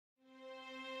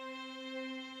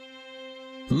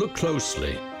Look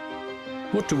closely.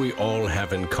 What do we all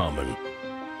have in common?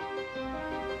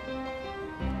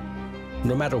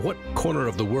 No matter what corner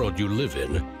of the world you live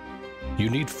in, you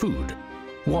need food,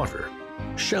 water,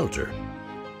 shelter,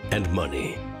 and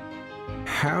money.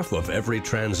 Half of every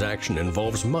transaction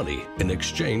involves money in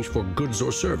exchange for goods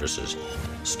or services,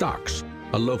 stocks,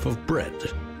 a loaf of bread,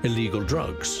 illegal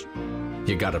drugs.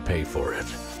 You gotta pay for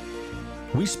it.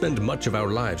 We spend much of our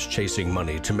lives chasing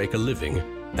money to make a living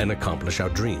and accomplish our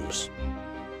dreams.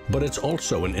 But it's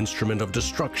also an instrument of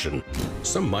destruction.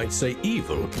 Some might say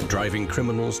evil, driving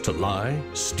criminals to lie,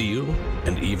 steal,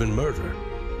 and even murder.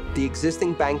 The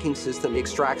existing banking system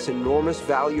extracts enormous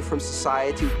value from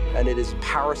society, and it is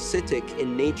parasitic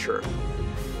in nature.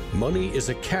 Money is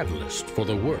a catalyst for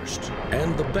the worst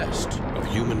and the best of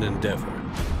human endeavor.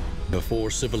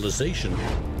 Before civilization,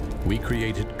 we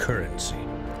created currency,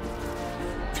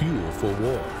 fuel for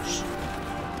wars,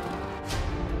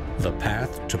 the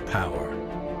path to power,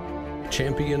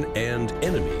 champion and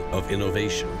enemy of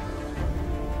innovation.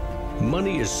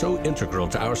 Money is so integral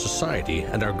to our society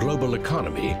and our global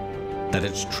economy that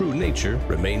its true nature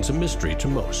remains a mystery to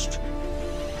most.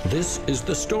 This is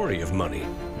the story of money,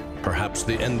 perhaps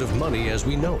the end of money as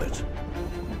we know it.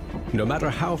 No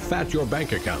matter how fat your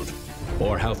bank account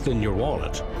or how thin your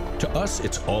wallet, to us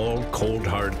it's all cold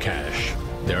hard cash.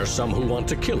 There are some who want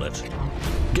to kill it.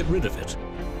 Get rid of it.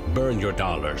 Burn your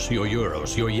dollars, your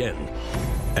euros, your yen,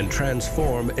 and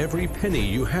transform every penny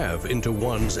you have into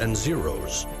ones and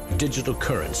zeros. Digital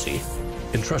currency.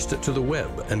 Entrust it to the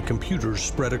web and computers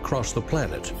spread across the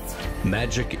planet.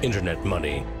 Magic internet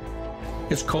money.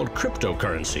 It's called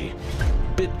cryptocurrency.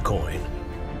 Bitcoin.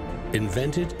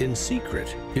 Invented in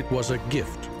secret, it was a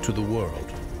gift to the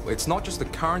world. It's not just a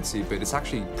currency, but it's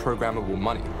actually programmable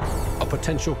money. A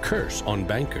potential curse on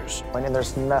bankers. And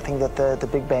there's nothing that the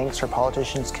big banks or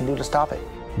politicians can do to stop it.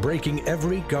 Breaking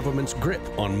every government's grip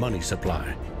on money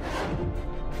supply.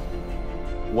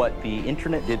 What the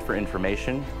internet did for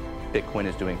information, Bitcoin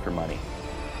is doing for money.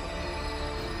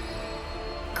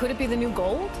 Could it be the new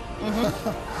gold?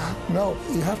 No,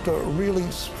 you have to really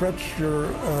stretch your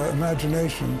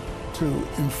imagination to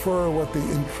infer what the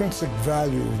intrinsic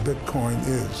value of Bitcoin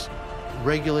is.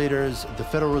 Regulators, the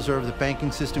Federal Reserve, the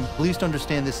banking system, at least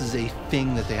understand this is a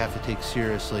thing that they have to take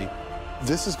seriously.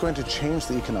 This is going to change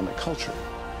the economic culture.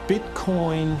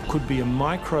 Bitcoin could be a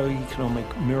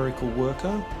microeconomic miracle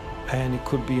worker, and it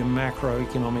could be a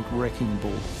macroeconomic wrecking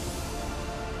ball.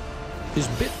 Is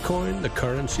Bitcoin the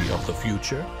currency of the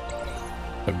future?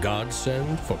 A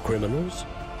godsend for criminals?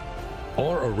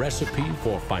 Or a recipe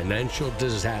for financial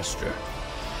disaster?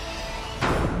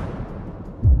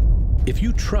 If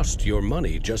you trust your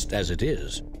money just as it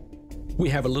is, we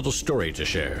have a little story to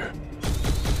share.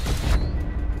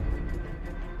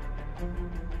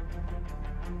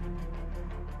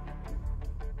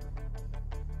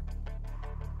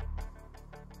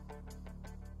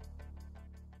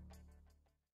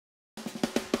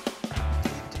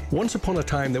 Once upon a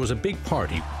time, there was a big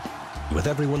party with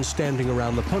everyone standing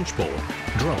around the punch bowl,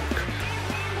 drunk.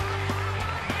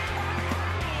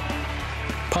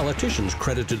 Politicians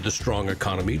credited the strong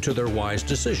economy to their wise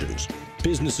decisions.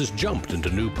 Businesses jumped into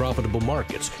new profitable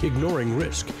markets, ignoring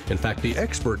risk. In fact, the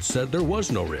experts said there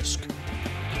was no risk.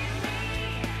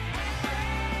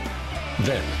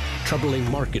 Then, troubling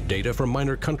market data from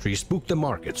minor countries spooked the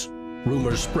markets.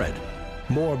 Rumors spread.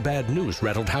 More bad news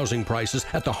rattled housing prices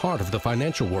at the heart of the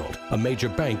financial world. A major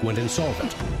bank went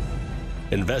insolvent.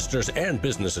 Investors and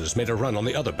businesses made a run on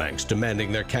the other banks,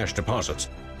 demanding their cash deposits.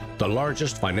 The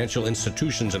largest financial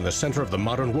institutions in the center of the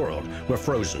modern world were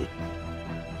frozen.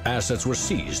 Assets were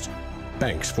seized.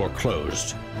 Banks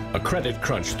foreclosed. A credit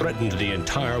crunch threatened the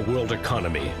entire world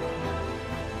economy.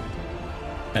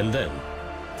 And then,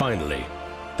 finally,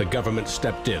 the government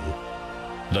stepped in.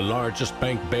 The largest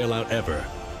bank bailout ever.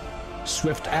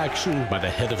 Swift action by the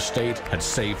head of state had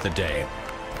saved the day.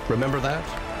 Remember that?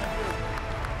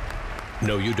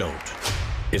 No, you don't.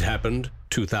 It happened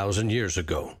 2,000 years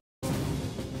ago.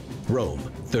 Rome,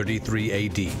 33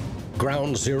 AD.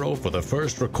 Ground zero for the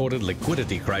first recorded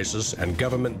liquidity crisis and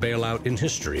government bailout in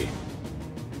history.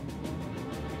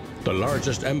 The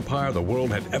largest empire the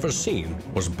world had ever seen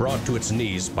was brought to its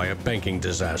knees by a banking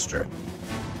disaster.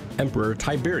 Emperor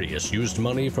Tiberius used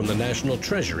money from the national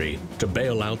treasury to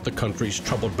bail out the country's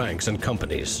troubled banks and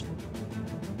companies.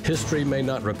 History may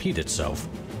not repeat itself,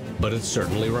 but it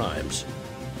certainly rhymes.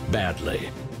 Badly.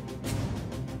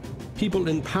 People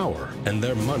in power and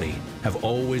their money have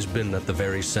always been at the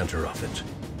very center of it.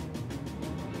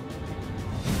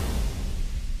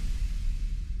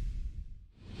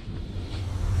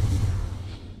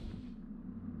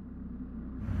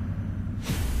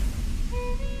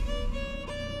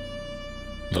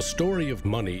 The story of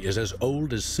money is as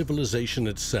old as civilization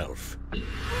itself.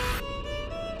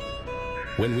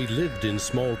 When we lived in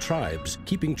small tribes,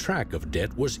 keeping track of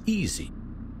debt was easy.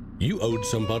 You owed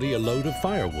somebody a load of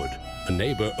firewood. A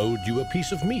neighbor owed you a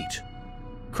piece of meat.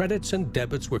 Credits and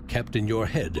debits were kept in your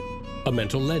head, a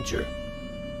mental ledger.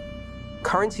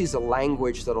 Currency is a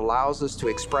language that allows us to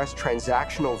express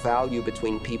transactional value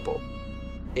between people.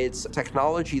 It's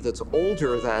technology that's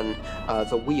older than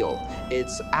the wheel.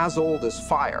 It's as old as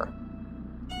fire.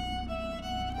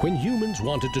 When humans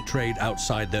wanted to trade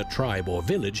outside their tribe or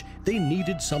village, they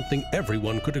needed something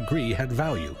everyone could agree had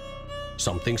value,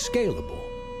 something scalable.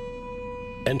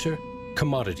 Enter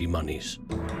commodity monies.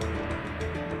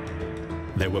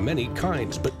 There were many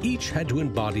kinds, but each had to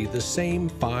embody the same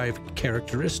 5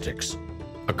 characteristics.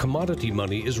 A commodity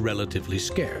money is relatively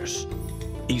scarce,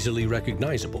 easily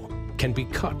recognizable, can be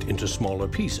cut into smaller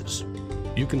pieces.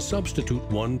 You can substitute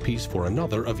one piece for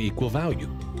another of equal value,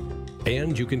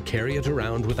 and you can carry it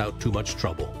around without too much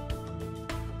trouble.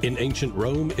 In ancient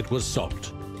Rome, it was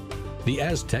salt. The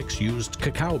Aztecs used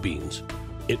cacao beans.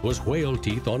 It was whale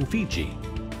teeth on Fiji,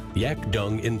 yak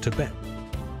dung in Tibet,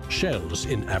 shells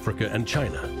in Africa and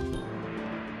China.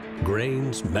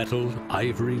 Grains, metal,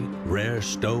 ivory, rare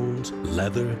stones,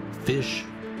 leather, fish.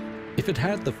 If it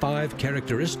had the 5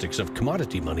 characteristics of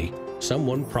commodity money,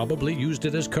 someone probably used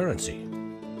it as currency.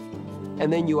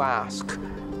 And then you ask,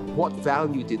 what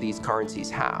value do these currencies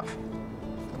have?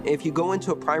 If you go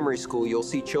into a primary school, you'll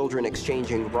see children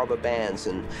exchanging rubber bands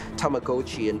and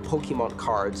Tamagotchi and Pokemon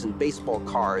cards and baseball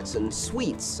cards and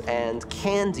sweets and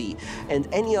candy and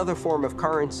any other form of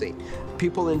currency.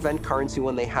 People invent currency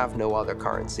when they have no other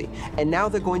currency. And now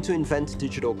they're going to invent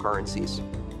digital currencies.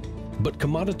 But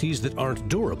commodities that aren't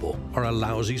durable are a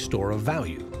lousy store of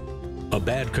value. A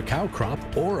bad cacao crop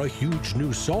or a huge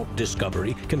new salt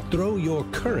discovery can throw your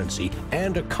currency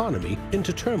and economy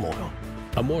into turmoil.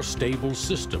 A more stable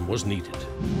system was needed.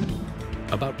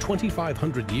 About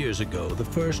 2,500 years ago, the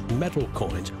first metal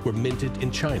coins were minted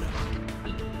in China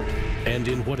and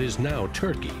in what is now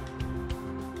Turkey.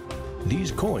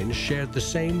 These coins shared the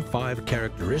same 5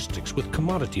 characteristics with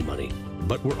commodity money,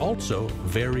 but were also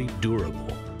very durable.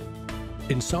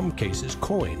 In some cases,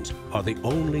 coins are the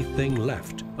only thing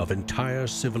left of entire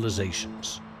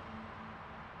civilizations.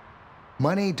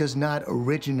 Money does not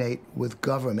originate with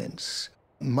governments.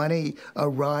 Money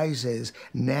arises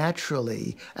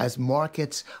naturally as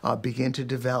markets begin to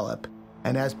develop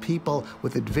and as people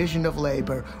with a division of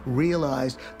labor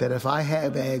realize that if I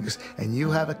have eggs and you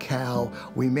have a cow,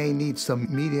 we may need some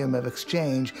medium of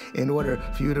exchange in order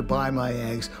for you to buy my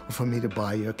eggs or for me to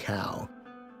buy your cow.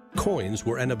 Coins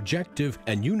were an objective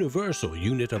and universal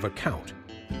unit of account,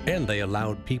 and they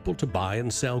allowed people to buy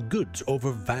and sell goods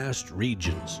over vast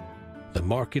regions. The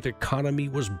market economy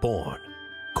was born.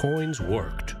 Coins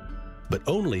worked, but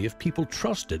only if people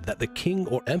trusted that the king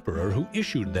or emperor who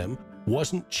issued them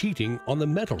wasn't cheating on the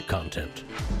metal content.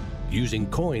 Using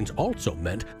coins also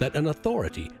meant that an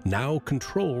authority now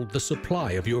controlled the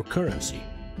supply of your currency.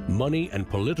 Money and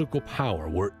political power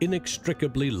were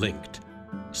inextricably linked,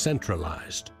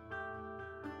 centralized.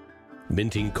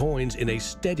 Minting coins in a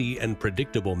steady and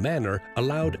predictable manner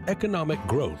allowed economic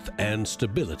growth and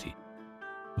stability.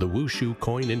 The Wushu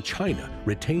coin in China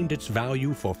retained its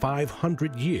value for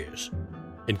 500 years.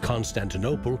 In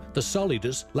Constantinople, the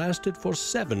solidus lasted for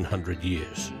 700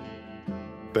 years.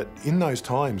 But in those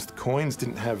times, the coins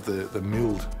didn't have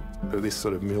this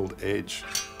sort of milled edge.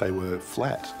 They were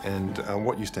flat, and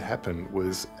what used to happen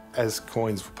was, as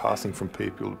coins were passing from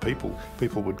people to people,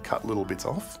 people would cut little bits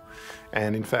off.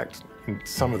 And in fact,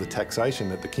 some of the taxation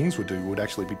that the kings would do would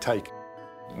actually be take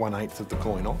 1/8 of the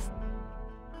coin off.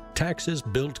 Taxes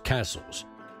built castles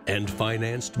and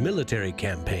financed military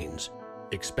campaigns,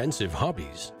 expensive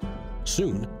hobbies.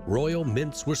 Soon, royal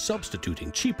mints were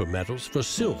substituting cheaper metals for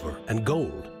silver and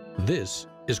gold. This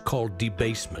is called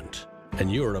debasement,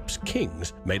 and Europe's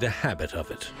kings made a habit of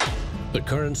it. The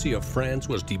currency of France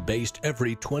was debased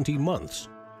every 20 months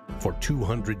for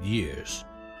 200 years.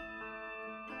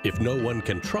 If no one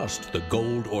can trust the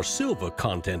gold or silver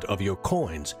content of your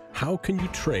coins, how can you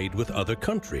trade with other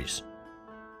countries?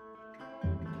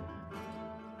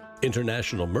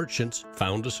 International merchants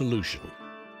found a solution.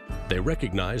 They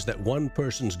recognized that one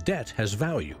person's debt has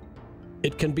value.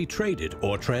 It can be traded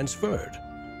or transferred.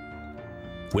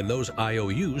 When those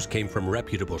IOUs came from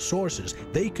reputable sources,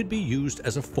 they could be used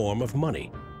as a form of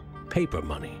money, paper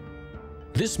money.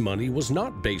 This money was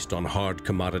not based on hard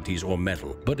commodities or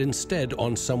metal, but instead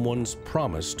on someone's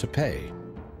promise to pay.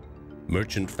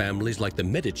 Merchant families like the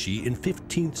Medici in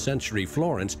 15th century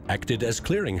Florence acted as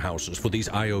clearinghouses for these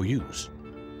IOUs.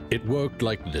 It worked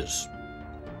like this.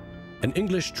 an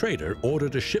English trader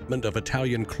ordered a shipment of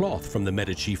Italian cloth from the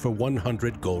Medici for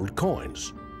 100 gold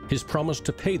coins. His promise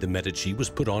to pay the Medici was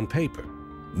put on paper.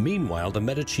 Meanwhile, the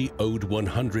Medici owed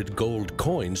 100 gold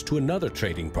coins to another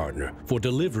trading partner for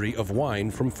delivery of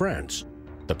wine from France.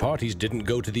 The parties didn't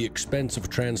go to the expense of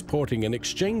transporting and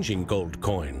exchanging gold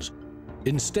coins.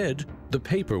 Instead, the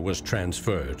paper was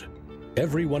transferred.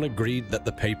 Everyone agreed that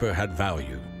the paper had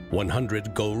value,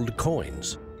 100 gold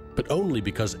coins, but only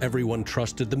because everyone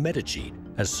trusted the Medici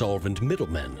as solvent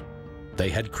middlemen. They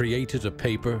had created a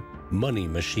paper money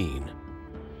machine.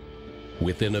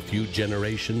 Within a few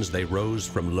generations, they rose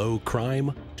from low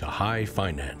crime to high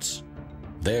finance.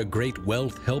 Their great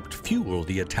wealth helped fuel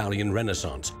the Italian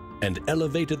Renaissance and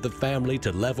elevated the family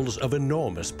to levels of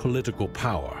enormous political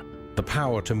power. The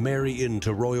power to marry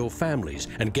into royal families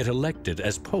and get elected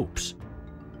as popes.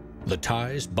 The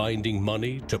ties binding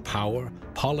money to power,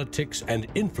 politics, and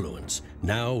influence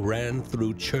now ran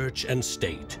through church and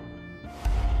state.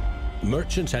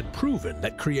 Merchants had proven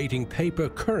that creating paper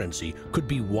currency could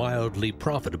be wildly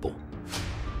profitable.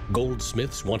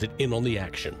 Goldsmiths wanted in on the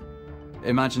action.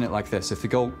 Imagine it like this: if the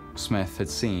goldsmith had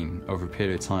seen over a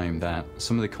period of time that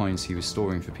some of the coins he was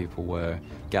storing for people were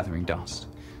gathering dust,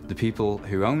 the people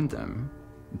who owned them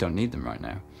don't need them right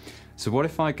now. So what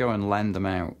if I go and lend them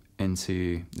out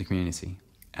into the community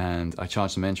and I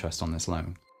charge them interest on this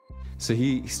loan? So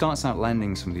he starts out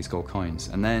lending some of these gold coins,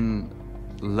 and then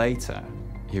later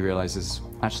he realizes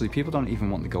actually people don't even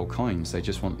want the gold coins, they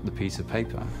just want the piece of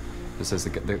paper that says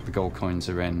the gold coins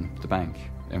are in the bank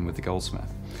and with the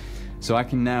goldsmith. So I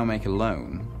can now make a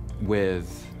loan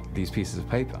with these pieces of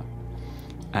paper,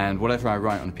 and whatever I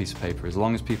write on a piece of paper, as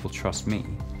long as people trust me,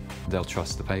 they'll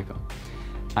trust the paper.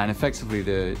 And effectively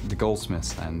the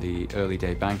goldsmiths and the early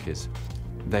day bankers,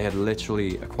 they had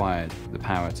literally acquired the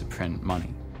power to print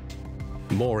money.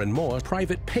 More and more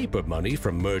private paper money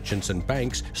from merchants and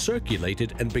banks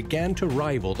circulated and began to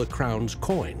rival the crown's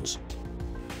coins.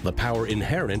 The power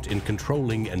inherent in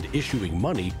controlling and issuing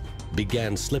money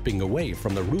began slipping away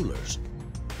from the rulers.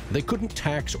 They couldn't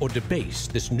tax or debase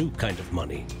this new kind of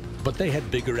money, but they had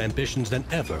bigger ambitions than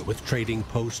ever with trading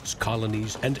posts,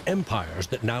 colonies, and empires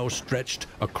that now stretched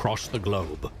across the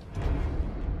globe.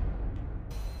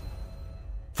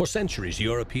 For centuries,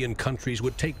 European countries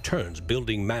would take turns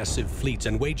building massive fleets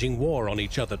and waging war on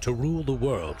each other to rule the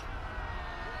world.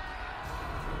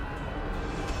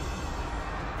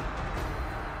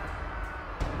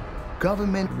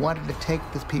 Government wanted to take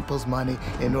the people's money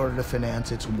in order to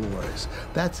finance its wars.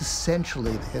 That's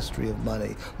essentially the history of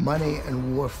money. Money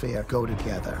and warfare go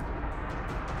together.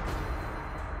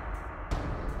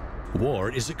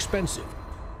 War is expensive.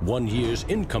 1 year's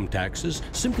income taxes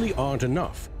simply aren't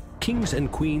enough. Kings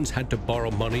and queens had to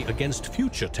borrow money against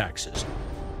future taxes.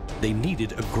 They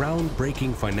needed a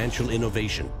groundbreaking financial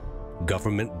innovation: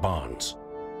 government bonds.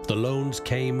 The loans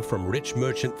came from rich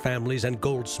merchant families and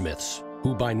goldsmiths,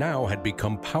 who by now had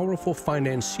become powerful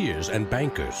financiers and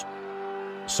bankers.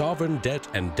 Sovereign debt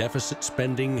and deficit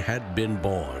spending had been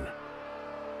born.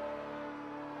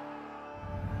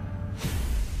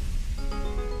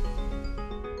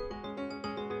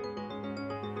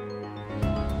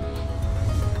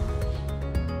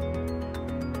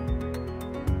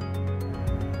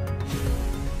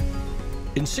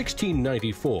 In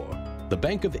 1694, the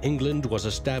Bank of England was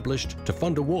established to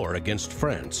fund a war against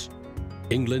France.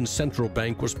 England's central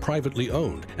bank was privately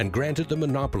owned and granted the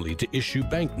monopoly to issue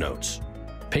banknotes,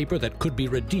 paper that could be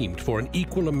redeemed for an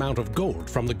equal amount of gold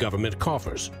from the government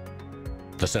coffers.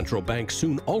 The central bank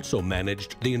soon also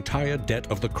managed the entire debt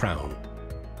of the crown.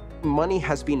 Money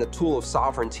has been a tool of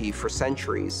sovereignty for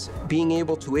centuries. Being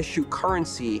able to issue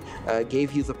currency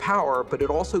gave you the power, but it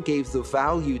also gave the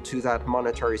value to that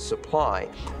monetary supply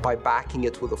by backing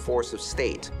it with a force of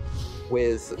state,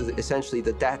 with essentially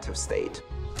the debt of state.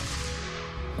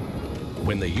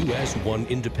 When the U.S. won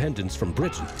independence from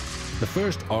Britain, the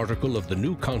first article of the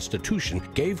new Constitution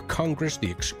gave Congress the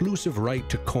exclusive right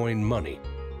to coin money.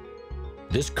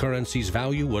 This currency's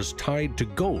value was tied to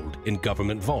gold in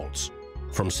government vaults.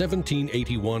 From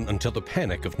 1781 until the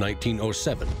Panic of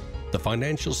 1907, the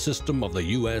financial system of the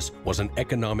U.S. was an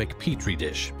economic petri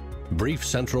dish. Brief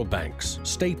central banks,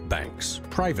 state banks,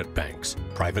 private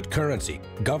currency,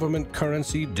 government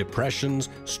currency, depressions,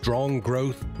 strong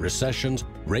growth, recessions,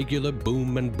 regular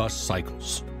boom and bust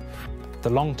cycles. The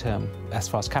long term, as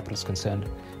far as capital is concerned,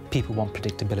 people want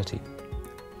predictability.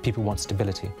 People want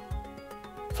stability.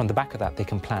 From the back of that, they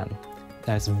can plan.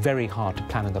 Now, it's very hard to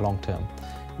plan in the long term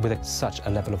with such a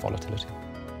level of volatility.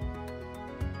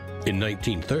 In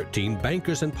 1913,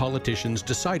 bankers and politicians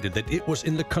decided that it was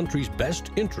in the country's best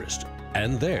interest,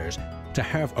 and theirs, to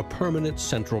have a permanent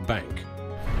central bank.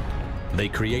 They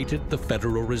created the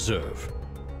Federal Reserve.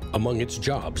 Among its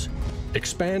jobs,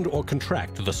 expand or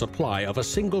contract the supply of a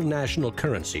single national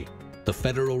currency, the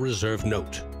Federal Reserve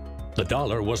note. The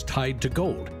dollar was tied to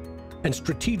gold, and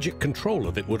strategic control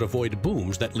of it would avoid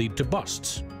booms that lead to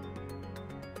busts.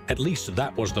 At least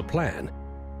that was the plan.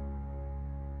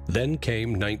 Then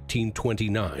came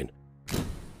 1929.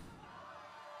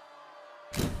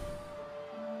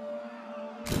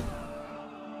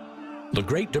 The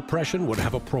Great Depression would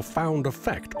have a profound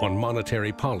effect on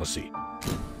monetary policy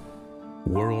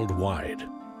worldwide.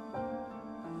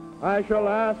 I shall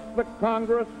ask the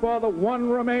Congress for the one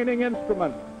remaining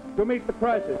instrument to meet the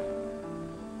crisis: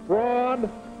 broad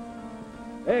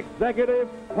executive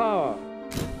power.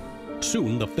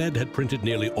 Soon, the Fed had printed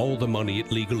nearly all the money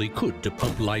it legally could to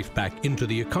pump life back into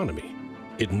the economy.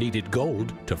 It needed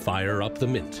gold to fire up the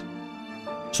mint.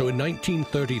 So in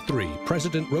 1933,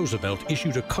 President Roosevelt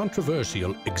issued a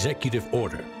controversial executive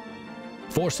order,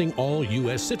 forcing all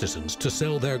U.S. citizens to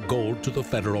sell their gold to the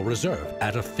Federal Reserve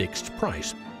at a fixed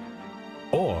price,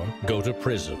 or go to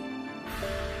prison.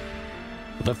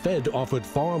 The Fed offered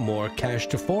far more cash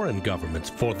to foreign governments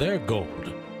for their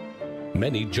gold.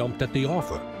 Many jumped at the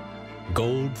offer.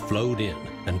 Gold flowed in,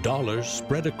 and dollars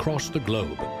spread across the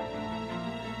globe.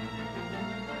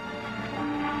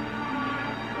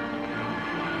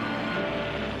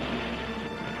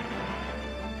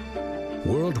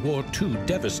 World War II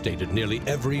devastated nearly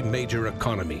every major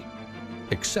economy,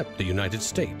 except the United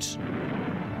States.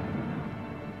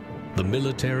 The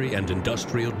military and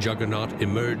industrial juggernaut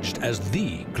emerged as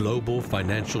the global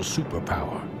financial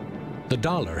superpower. The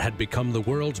dollar had become the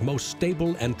world's most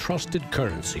stable and trusted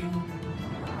currency.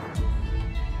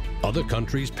 Other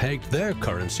countries pegged their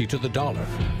currency to the dollar,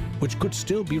 which could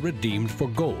still be redeemed for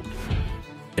gold.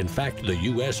 In fact, the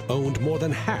U.S. owned more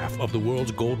than half of the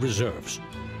world's gold reserves.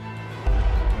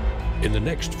 In the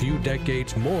next few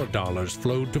decades, more dollars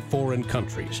flowed to foreign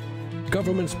countries.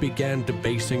 Governments began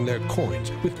debasing their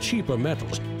coins with cheaper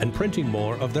metals and printing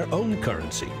more of their own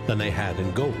currency than they had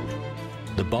in gold.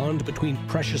 The bond between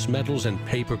precious metals and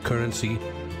paper currency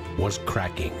was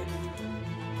cracking.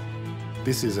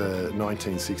 This is a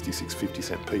 1966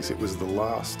 50-cent piece. It was the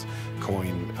last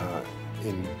coin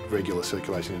in regular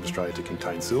circulation in Australia to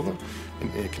contain silver,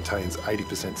 and it contains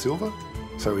 80% silver.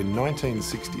 So in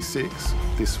 1966,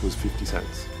 this was 50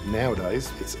 cents.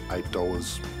 Nowadays, it's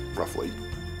 $8 roughly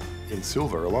in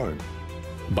silver alone.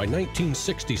 By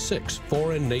 1966,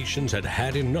 foreign nations had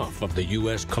had enough of the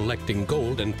U.S. collecting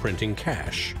gold and printing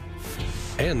cash.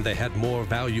 And they had more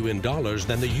value in dollars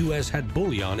than the U.S. had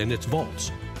bullion in its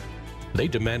vaults. They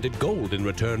demanded gold in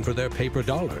return for their paper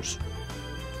dollars.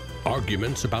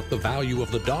 Arguments about the value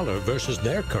of the dollar versus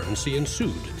their currency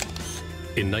ensued.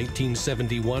 In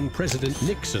 1971, President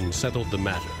Nixon settled the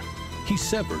matter. He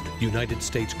severed United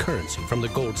States currency from the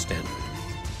gold standard.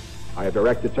 I have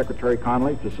directed Secretary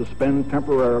Connally to suspend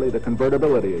temporarily the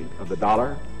convertibility of the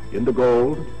dollar into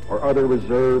gold or other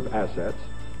reserve assets,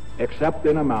 except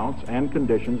in amounts and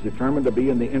conditions determined to be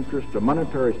in the interest of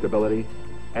monetary stability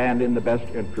and in the best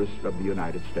interest of the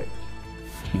United States.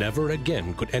 Never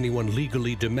again could anyone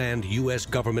legally demand U.S.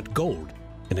 government gold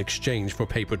in exchange for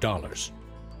paper dollars.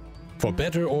 For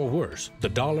better or worse, the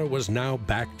dollar was now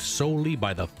backed solely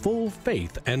by the full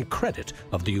faith and credit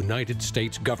of the United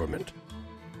States government.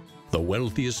 The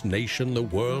wealthiest nation the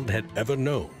world had ever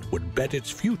known would bet its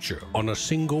future on a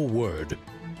single word: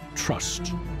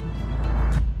 trust.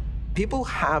 People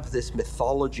have this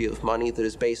mythology of money that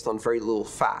is based on very little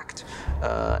fact.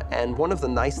 And one of the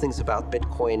nice things about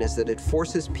Bitcoin is that it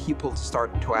forces people to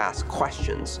start to ask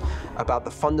questions about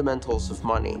the fundamentals of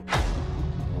money.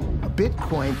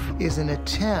 Bitcoin is an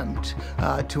attempt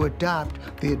to adopt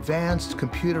the advanced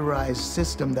computerized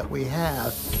system that we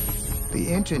have, the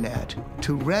internet,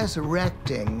 to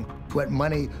resurrecting what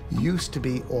money used to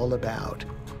be all about.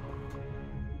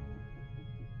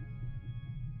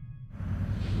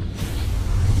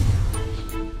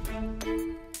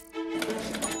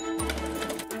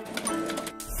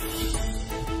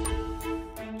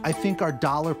 I think our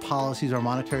dollar policies, our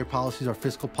monetary policies, our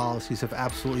fiscal policies have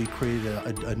absolutely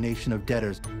created a nation of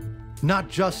debtors. Not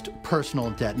just personal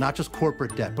debt, not just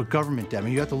corporate debt, but government debt. I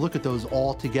mean, you have to look at those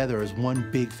all together as one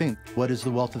big thing. What is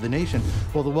the wealth of the nation?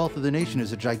 Well, the wealth of the nation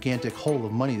is a gigantic hole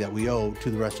of money that we owe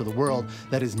to the rest of the world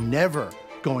that is never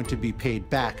going to be paid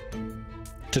back.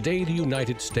 Today, the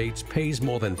United States pays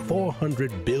more than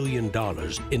 $400 billion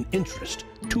in interest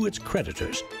to its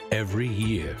creditors every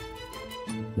year.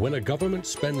 When a government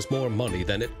spends more money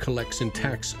than it collects in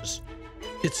taxes,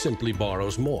 it simply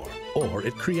borrows more, or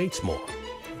it creates more.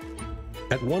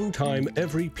 At one time,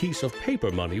 every piece of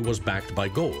paper money was backed by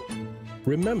gold.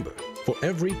 Remember, for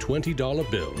every $20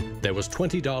 bill, there was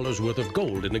 $20 worth of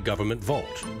gold in the government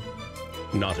vault.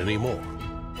 Not anymore.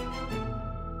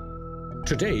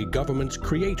 Today, governments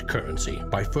create currency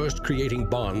by first creating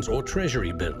bonds or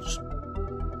treasury bills.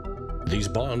 These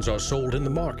bonds are sold in the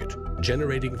market,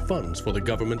 generating funds for the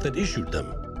government that issued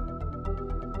them.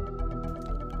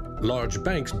 Large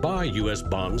banks buy U.S.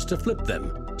 bonds to flip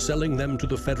them, selling them to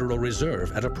the Federal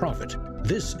Reserve at a profit.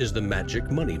 This is the magic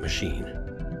money machine.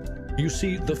 You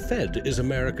see, the Fed is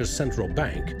America's central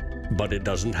bank, but it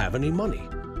doesn't have any money.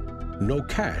 No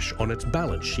cash on its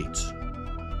balance sheets.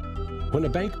 When a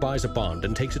bank buys a bond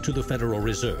and takes it to the Federal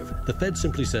Reserve, the Fed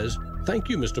simply says, "Thank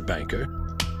you, Mr. Banker.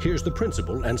 Here's the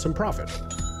principal and some profit."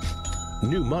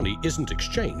 New money isn't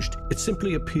exchanged. It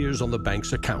simply appears on the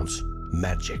bank's accounts.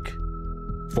 Magic.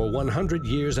 For 100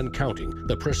 years and counting,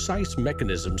 the precise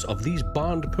mechanisms of these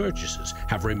bond purchases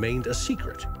have remained a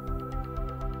secret.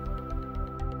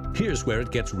 Here's where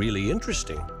it gets really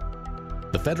interesting.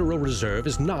 The Federal Reserve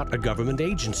is not a government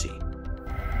agency.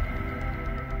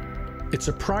 It's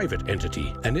a private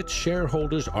entity, and its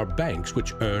shareholders are banks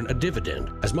which earn a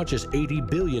dividend. As much as $80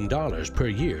 billion per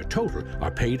year total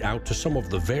are paid out to some of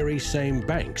the very same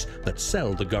banks that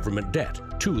sell the government debt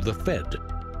to the Fed.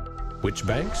 Which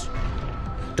banks?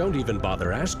 Don't even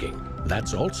bother asking.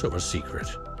 That's also a secret.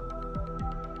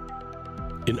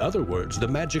 In other words, the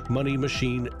magic money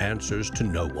machine answers to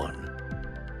no one.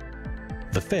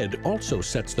 The Fed also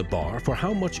sets the bar for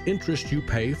how much interest you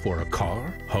pay for a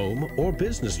car, home, or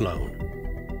business loan.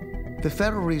 The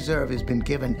Federal Reserve has been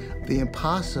given the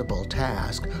impossible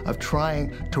task of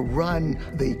trying to run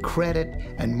the credit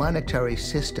and monetary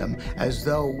system as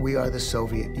though we are the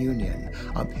Soviet Union.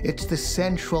 It's the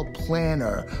central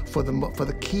planner for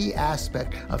the key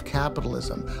aspect of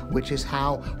capitalism, which is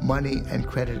how money and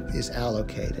credit is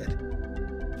allocated.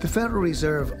 The Federal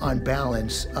Reserve, on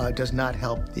balance, does not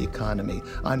help the economy.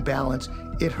 On balance,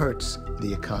 it hurts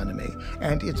the economy.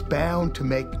 And it's bound to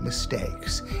make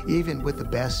mistakes, even with the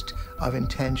best of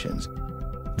intentions.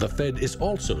 The Fed is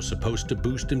also supposed to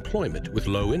boost employment with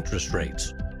low interest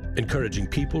rates, encouraging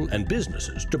people and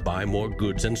businesses to buy more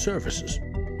goods and services.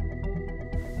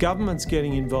 Governments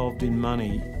getting involved in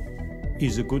money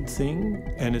is a good thing,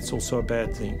 and it's also a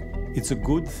bad thing. It's a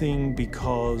good thing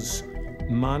because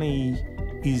money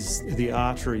is the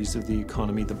arteries of the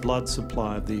economy, the blood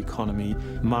supply of the economy.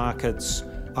 Markets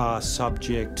are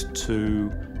subject to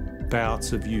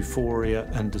bouts of euphoria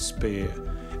and despair,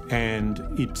 and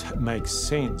it makes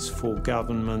sense for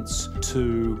governments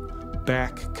to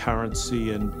back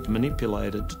currency and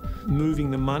manipulate it.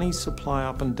 Moving the money supply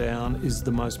up and down is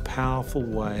the most powerful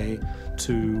way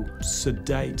to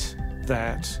sedate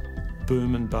that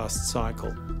boom and bust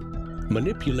cycle.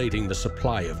 Manipulating the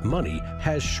supply of money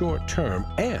has short-term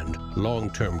and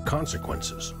long-term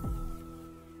consequences.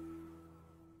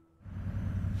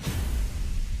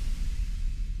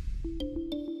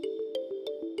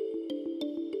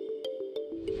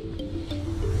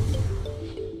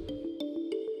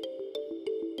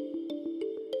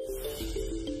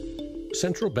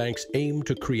 Central banks aim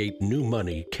to create new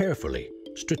money carefully,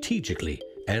 strategically,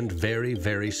 and very,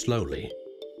 very slowly.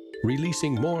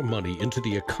 Releasing more money into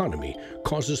the economy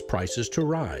causes prices to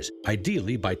rise,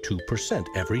 ideally by 2%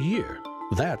 every year.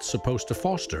 That's supposed to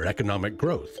foster economic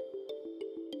growth.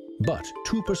 But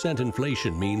 2%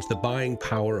 inflation means the buying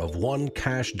power of one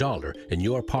cash dollar in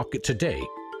your pocket today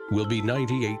will be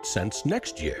 98 cents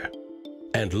next year,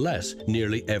 and less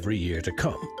nearly every year to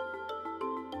come.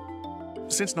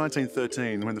 Since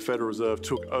 1913, when the Federal Reserve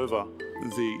took over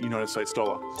the United States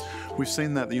dollar, we've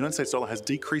seen that the United States dollar has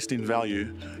decreased in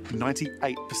value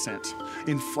 98%.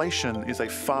 Inflation is a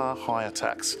far higher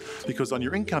tax because on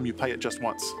your income you pay it just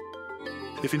once.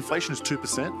 If inflation is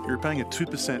 2%, you're paying a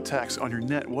 2% tax on your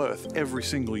net worth every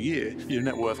single year, your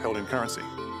net worth held in currency.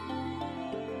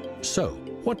 So,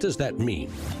 what does that mean?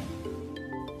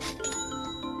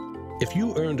 If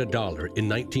you earned $1 in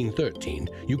 1913,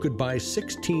 you could buy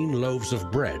 16 loaves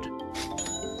of bread.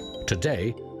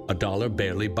 Today, $1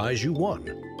 barely buys you one.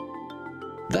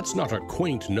 That's not a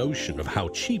quaint notion of how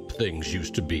cheap things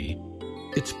used to be.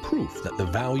 It's proof that the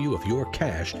value of your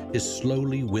cash is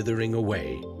slowly withering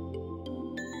away.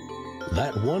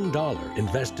 That $1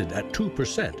 invested at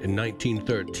 2% in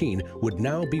 1913 would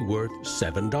now be worth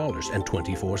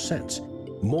 $7.24.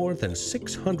 More than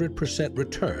 600%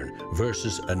 return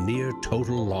versus a near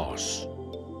total loss.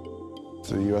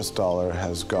 The US dollar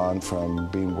has gone from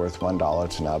being worth $1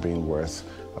 to now being worth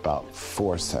about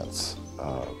 4 cents.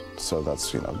 So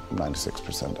that's,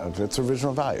 96% of its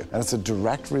original value. And it's a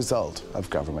direct result of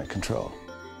government control.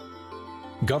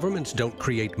 Governments don't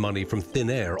create money from thin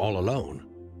air all alone.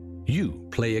 You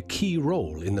play a key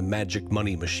role in the magic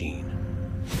money machine.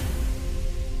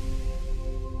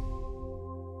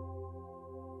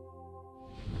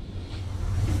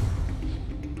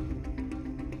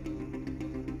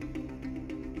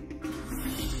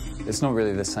 It's not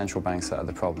really the central banks that are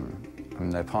the problem. I mean,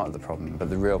 they're part of the problem, but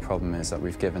the real problem is that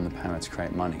we've given the power to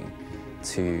create money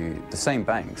to the same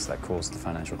banks that caused the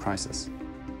financial crisis.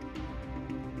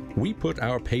 We put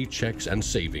our paychecks and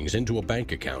savings into a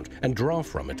bank account and draw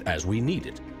from it as we need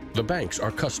it. The banks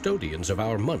are custodians of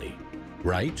our money.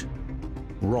 Right?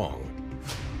 Wrong.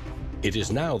 It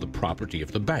is now the property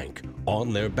of the bank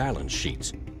on their balance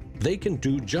sheets. They can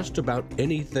do just about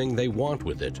anything they want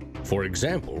with it. For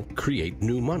example, create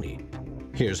new money.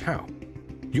 Here's how.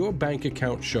 Your bank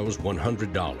account shows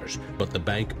 $100, but the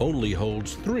bank only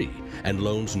holds $3 and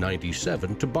loans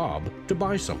 $97 to Bob to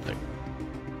buy something.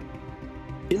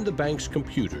 In the bank's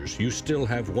computers, you still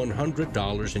have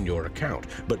 $100 in your account,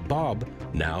 but Bob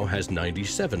now has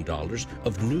 $97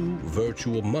 of new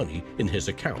virtual money in his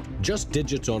account. Just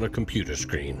digits on a computer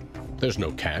screen. There's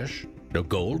no cash, no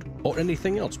gold, or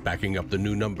anything else backing up the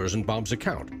new numbers in Bob's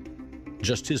account.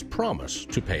 Just his promise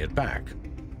to pay it back.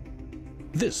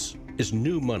 This is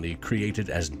new money created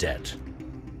as debt.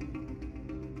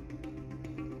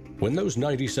 When those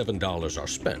 $97 are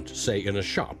spent, say in a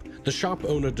shop, the shop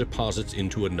owner deposits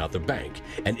into another bank,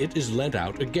 and it is lent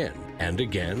out again and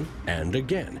again and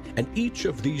again. And each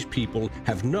of these people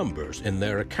have numbers in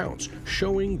their accounts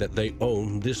showing that they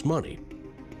own this money.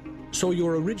 So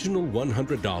your original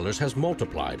 $100 has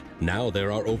multiplied. Now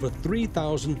there are over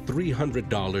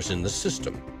 $3,300 in the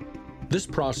system. This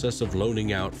process of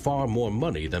loaning out far more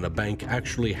money than a bank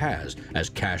actually has as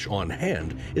cash on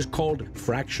hand is called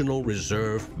fractional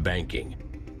reserve banking.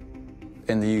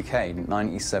 In the UK,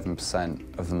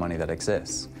 97% of the money that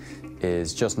exists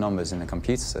is just numbers in the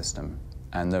computer system,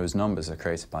 and those numbers are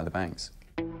created by the banks.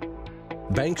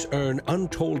 Banks earn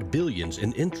untold billions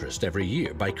in interest every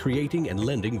year by creating and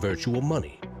lending virtual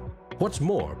money. What's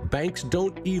more, banks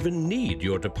don't even need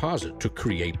your deposit to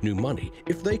create new money.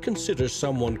 If they consider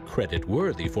someone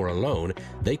credit-worthy for a loan,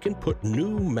 they can put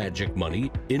new magic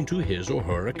money into his or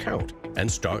her account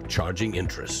and start charging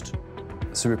interest.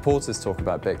 So reporters talk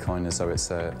about Bitcoin as though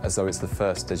it's the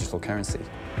first digital currency.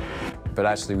 But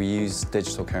actually we use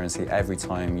digital currency every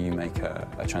time you make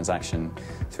a transaction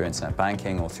through internet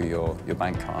banking or through your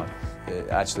bank card.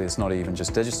 Actually, it's not even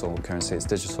just digital currency, it's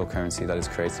digital currency that is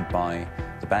created by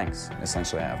the banks,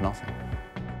 essentially out of nothing.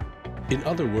 In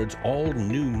other words, all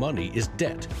new money is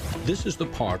debt. This is the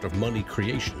part of money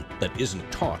creation that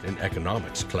isn't taught in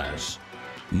economics class.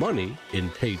 Money in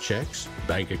paychecks,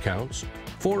 bank accounts,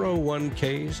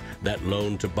 401ks, that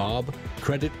loan to Bob,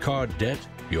 credit card debt,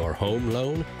 your home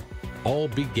loan, all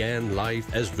began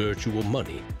life as virtual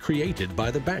money created by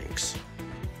the banks.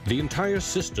 The entire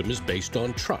system is based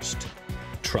on trust.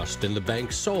 Trust in the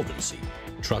bank's solvency,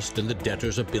 trust in the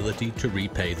debtor's ability to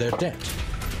repay their debt.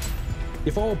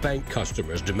 If all bank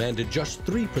customers demanded just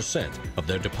 3% of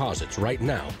their deposits right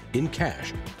now in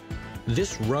cash,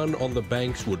 this run on the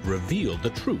banks would reveal the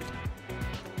truth.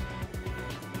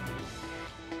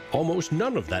 Almost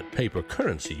none of that paper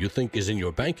currency you think is in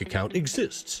your bank account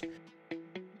exists.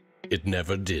 It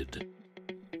never did.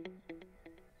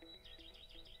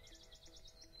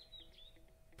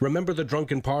 Remember the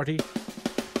drunken party?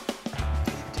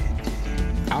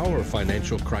 Our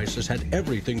financial crisis had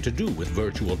everything to do with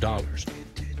virtual dollars.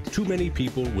 Too many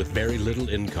people with very little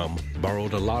income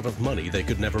borrowed a lot of money they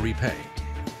could never repay.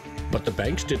 But the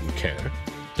banks didn't care.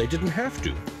 They didn't have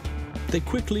to. They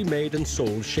quickly made and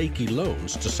sold shaky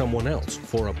loans to someone else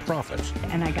for a profit.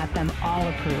 And I got them all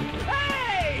approved.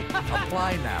 Hey!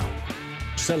 Apply now.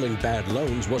 Selling bad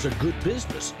loans was a good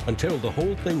business until the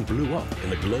whole thing blew up in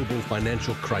the global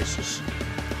financial crisis.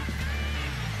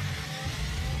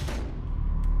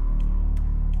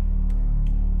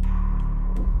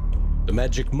 The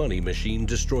magic money machine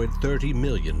destroyed 30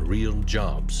 million real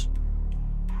jobs.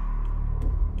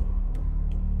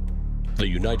 The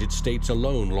United States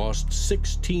alone lost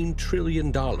 $16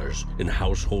 trillion in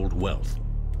household wealth,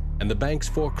 and the banks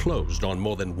foreclosed on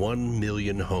more than 1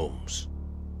 million homes.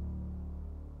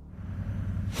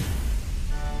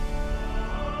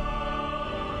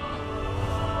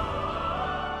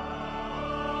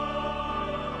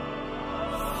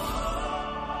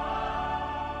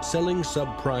 Selling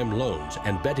subprime loans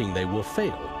and betting they will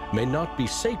fail may not be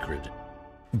sacred,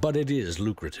 but it is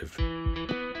lucrative.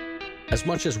 As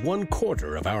much as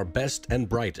 1/4 of our best and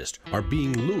brightest are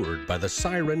being lured by the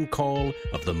siren call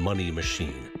of the money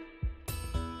machine.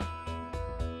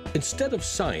 Instead of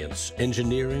science,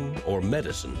 engineering, or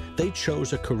medicine, they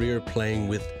chose a career betting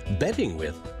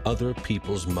with other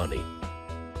people's money.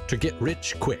 To get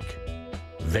rich quick,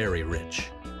 very rich.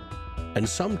 And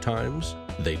sometimes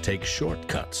they take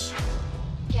shortcuts.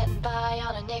 Getting by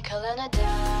on a nickel and a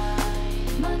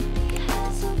dime. Money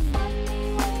has a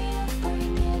funny way of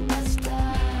bringing us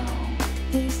down.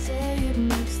 They say it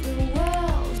makes the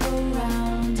world go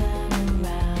round and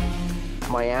around.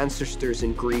 My ancestors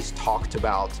in Greece talked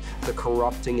about the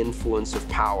corrupting influence of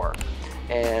power.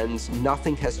 And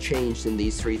nothing has changed in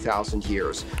these 3,000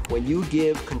 years. When you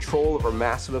give control over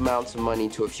massive amounts of money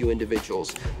to a few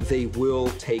individuals, they will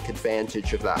take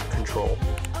advantage of that control.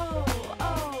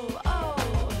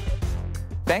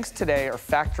 Banks today are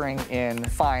factoring in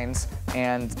fines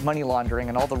and money laundering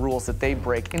and all the rules that they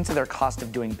break into their cost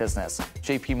of doing business.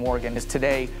 JP Morgan is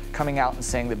today coming out and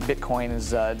saying that Bitcoin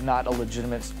is not a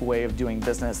legitimate way of doing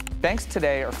business. Banks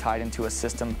today are tied into a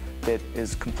system that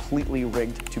is completely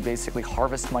rigged to basically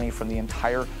harvest money from the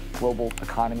entire global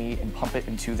economy and pump it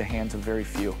into the hands of very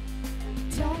few.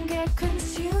 Don't get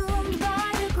consumed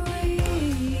by the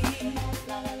greed.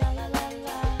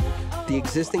 The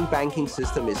existing banking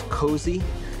system is cozy,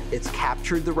 it's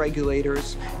captured the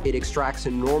regulators, it extracts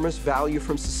enormous value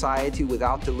from society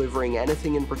without delivering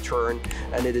anything in return,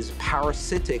 and it is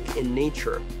parasitic in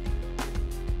nature.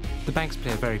 The banks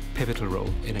play a very pivotal role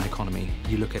in an economy.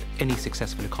 You look at any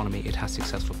successful economy, it has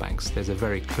successful banks. There's a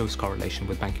very close correlation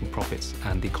with banking profits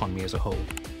and the economy as a whole.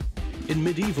 In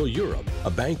medieval Europe, a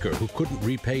banker who couldn't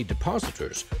repay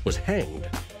depositors was hanged.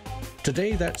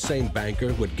 Today, that same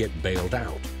banker would get bailed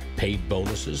out, paid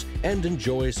bonuses, and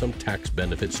enjoy some tax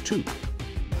benefits too.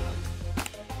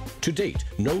 To date,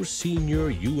 no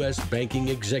senior U.S. banking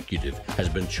executive has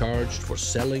been charged for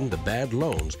selling the bad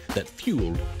loans that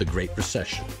fueled the Great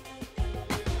Recession.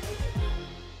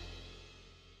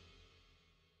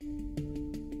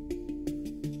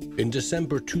 In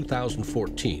December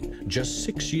 2014, just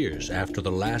 6 years after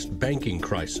the last banking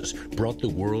crisis brought the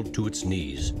world to its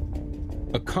knees,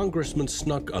 a congressman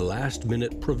snuck a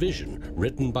last-minute provision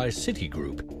written by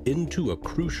Citigroup into a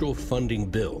crucial funding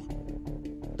bill.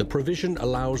 The provision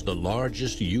allows the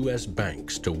largest U.S.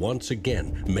 banks to once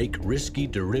again make risky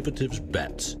derivatives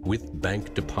bets with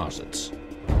bank deposits.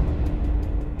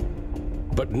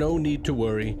 But no need to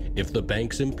worry. If the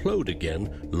banks implode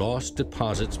again, lost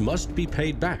deposits must be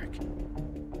paid back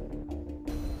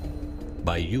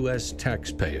by U.S.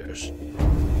 taxpayers.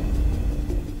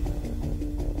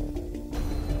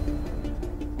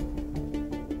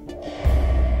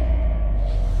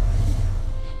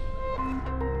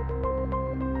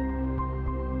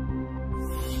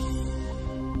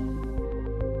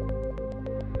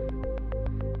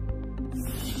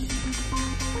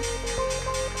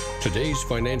 Today's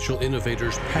financial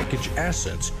innovators package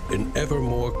assets in ever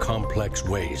more complex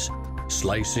ways,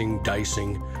 slicing,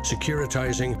 dicing,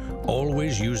 securitizing,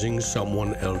 always using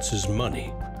someone else's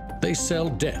money. They sell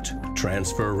debt,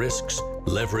 transfer risks,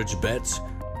 leverage bets.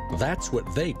 That's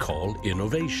what they call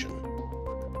innovation.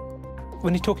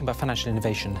 When you're talking about financial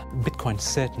innovation, Bitcoin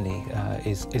certainly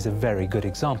is a very good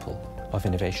example of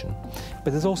innovation.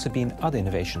 But there's also been other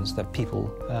innovations that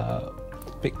people a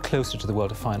bit closer to the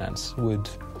world of finance would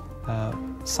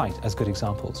cite as good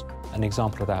examples. An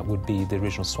example of that would be the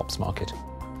original swaps market.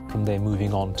 From there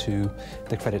moving on to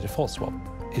the credit default swap.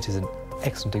 It is an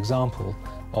excellent example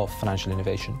of financial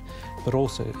innovation, but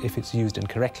also if it's used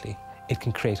incorrectly, it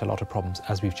can create a lot of problems,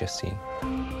 as we've just seen.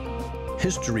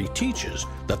 History teaches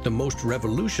that the most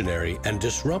revolutionary and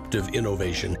disruptive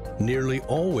innovation nearly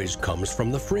always comes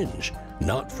from the fringe,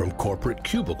 not from corporate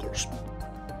cubicles.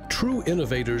 True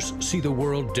innovators see the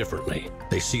world differently.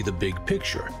 They see the big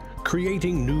picture,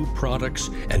 creating new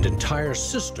products and entire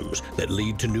systems that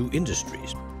lead to new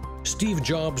industries. Steve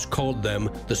Jobs called them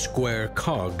the square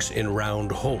cogs in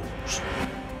round holes.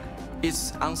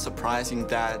 It's unsurprising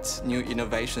that new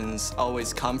innovations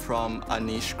always come from a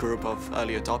niche group of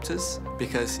early adopters,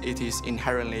 because it is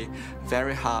inherently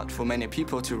very hard for many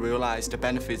people to realize the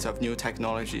benefits of new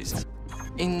technologies.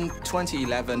 In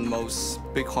 2011, most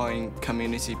Bitcoin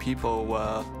community people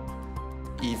were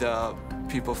either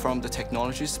people from the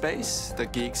technology space, the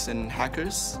geeks and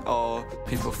hackers, or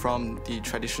people from the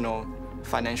traditional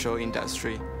financial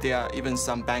industry. There are even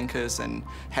some bankers and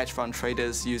hedge fund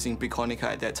traders using Bitcoinica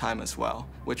at that time as well,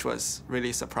 which was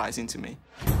really surprising to me.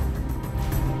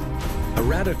 A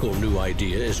radical new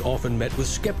idea is often met with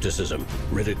skepticism,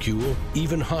 ridicule,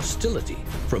 even hostility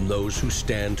from those who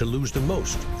stand to lose the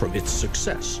most from its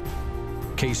success.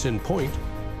 Case in point,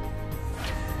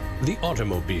 the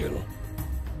automobile.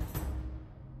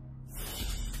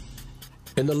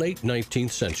 In the late 19th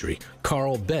century,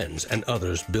 Carl Benz and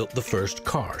others built the first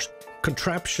cars,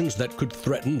 contraptions that could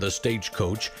threaten the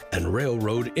stagecoach and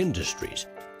railroad industries.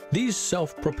 These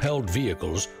self-propelled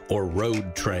vehicles, or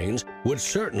road trains, would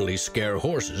certainly scare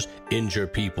horses, injure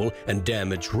people, and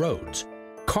damage roads.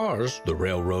 Cars, the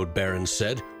railroad barons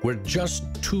said, were just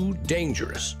too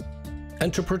dangerous.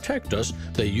 And to protect us,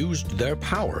 they used their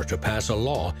power to pass a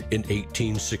law in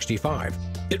 1865.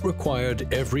 It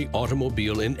required every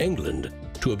automobile in England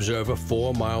to observe a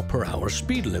 4-mile-per-hour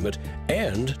speed limit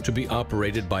and to be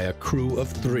operated by a crew of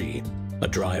 3, a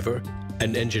driver,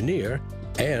 an engineer,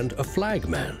 and a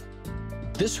flagman.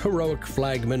 This heroic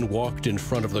flagman walked in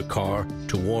front of the car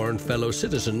to warn fellow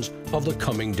citizens of the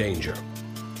coming danger.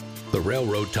 The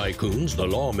railroad tycoons, the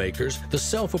lawmakers, the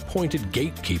self-appointed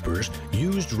gatekeepers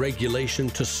used regulation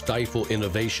to stifle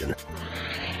innovation.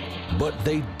 But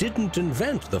they didn't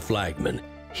invent the flagman.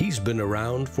 He's been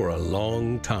around for a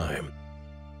long time.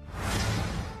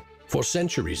 For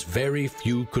centuries, very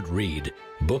few could read.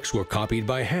 Books were copied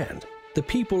by hand. The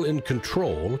people in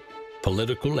control,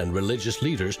 political and religious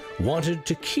leaders, wanted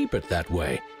to keep it that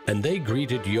way, and they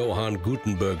greeted Johann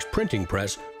Gutenberg's printing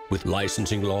press with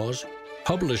licensing laws,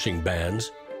 publishing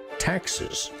bans,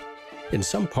 taxes. In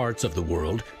some parts of the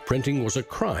world, printing was a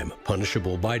crime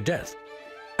punishable by death.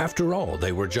 After all,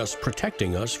 they were just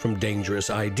protecting us from dangerous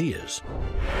ideas.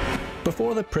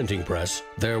 Before the printing press,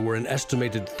 there were an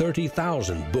estimated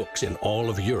 30,000 books in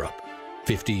all of Europe.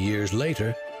 50 years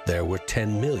later, there were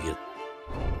 10 million.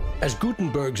 As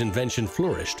Gutenberg's invention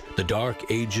flourished, the Dark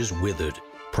Ages withered.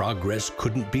 Progress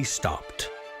couldn't be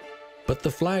stopped. But the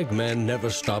flagman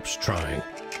never stops trying.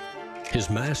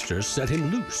 His masters set him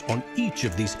loose on each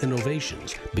of these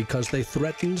innovations because they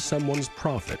threatened someone's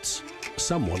profits,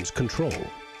 someone's control.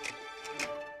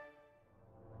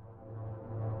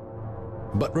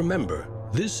 But remember,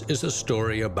 this is a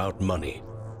story about money.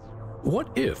 What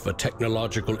if a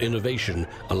technological innovation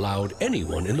allowed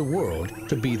anyone in the world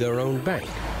to be their own bank?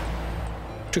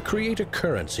 To create a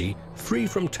currency free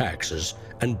from taxes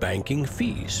and banking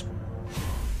fees?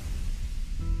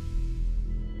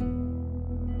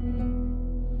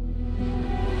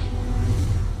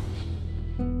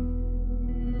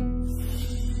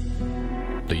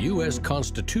 The U.S.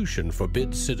 Constitution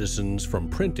forbids citizens from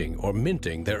printing or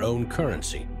minting their own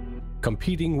currency,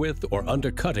 competing with or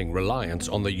undercutting reliance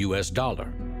on the U.S.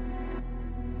 dollar.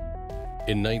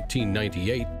 In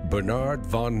 1998, Bernard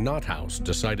von Nothaus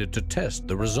decided to test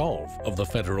the resolve of the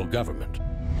federal government.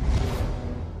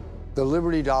 The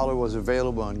Liberty Dollar was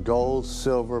available in gold,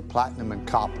 silver, platinum, and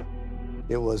copper.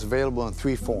 It was available in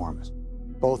 3 forms,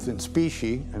 both in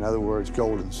specie, in other words,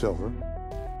 gold and silver,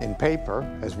 in paper,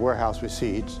 as warehouse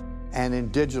receipts, and in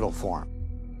digital form.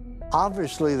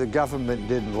 Obviously, the government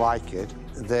didn't like it.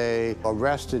 They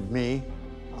arrested me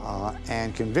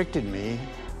and convicted me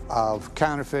of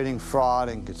counterfeiting, fraud,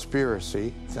 and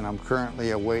conspiracy, and I'm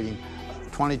currently awaiting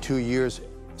 22 years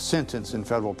sentence in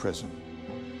federal prison.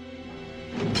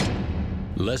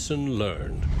 Lesson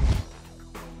learned.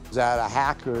 At a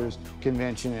hackers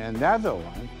convention in the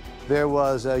Netherlands, there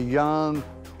was a young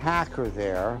hacker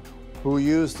there who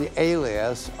used the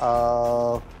alias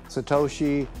of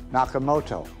Satoshi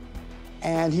Nakamoto.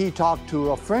 And he talked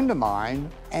to a friend of mine,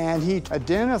 and he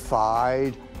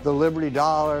identified the Liberty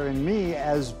Dollar and me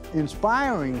as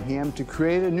inspiring him to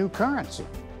create a new currency.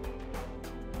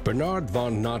 Bernard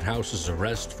von Nothaus's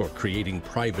arrest for creating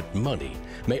private money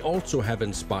may also have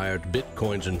inspired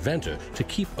Bitcoin's inventor to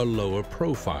keep a lower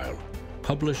profile,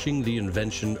 publishing the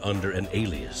invention under an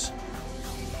alias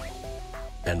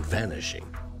and vanishing.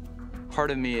 Part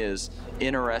of me is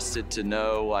interested to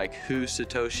know like who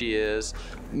Satoshi is.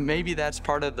 Maybe that's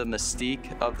part of the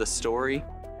mystique of the story.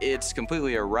 It's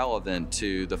completely irrelevant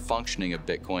to the functioning of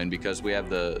Bitcoin because we have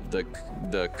the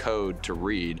code to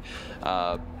read,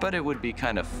 but it would be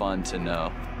kind of fun to know.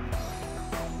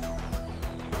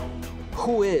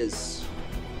 Who is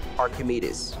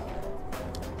Archimedes?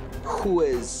 Who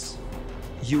is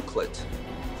Euclid?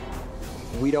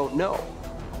 We don't know.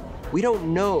 We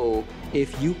don't know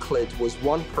if Euclid was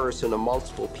one person or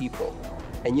multiple people.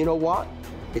 And you know what?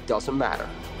 It doesn't matter.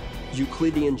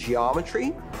 Euclidean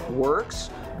geometry works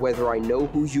whether I know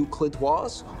who Euclid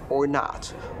was or not,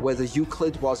 whether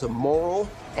Euclid was a moral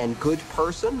and good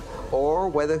person or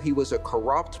whether he was a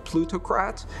corrupt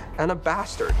plutocrat and a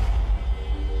bastard.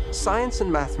 Science and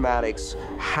mathematics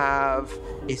have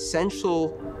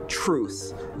essential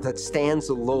truth that stands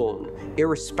alone,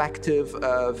 irrespective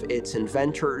of its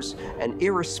inventors and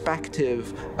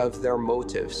irrespective of their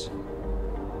motives.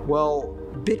 Well,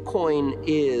 Bitcoin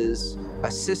is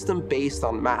a system based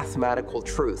on mathematical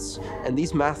truths, and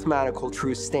these mathematical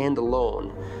truths stand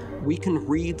alone. We can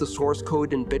read the source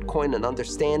code in Bitcoin and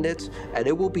understand it, and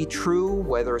it will be true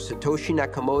whether Satoshi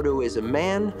Nakamoto is a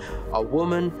man, a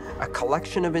woman, a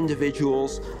collection of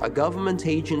individuals, a government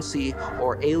agency,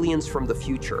 or aliens from the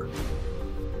future.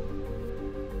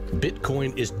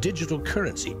 Bitcoin is digital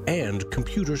currency and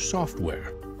computer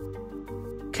software.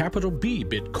 Capital B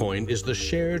Bitcoin is the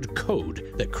shared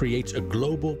code that creates a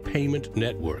global payment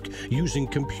network using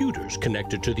computers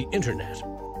connected to the internet.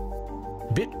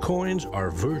 Bitcoins are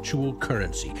virtual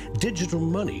currency, digital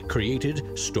money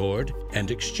created, stored, and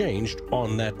exchanged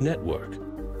on that network.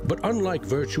 But unlike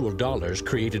virtual dollars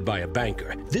created by a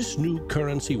banker, this new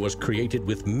currency was created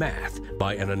with math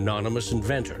by an anonymous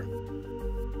inventor.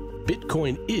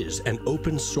 Bitcoin is an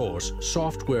open-source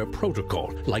software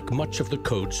protocol, like much of the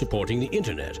code supporting the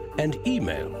internet and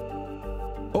email.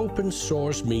 Open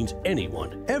source means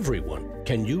anyone, everyone,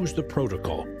 can use the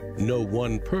protocol. No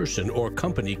one person or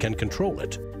company can control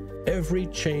it. Every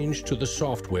change to the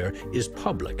software is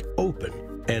public,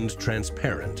 open, and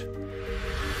transparent.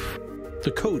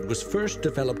 The code was first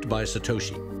developed by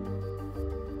Satoshi.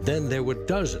 Then there were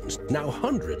dozens, now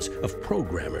hundreds, of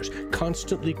programmers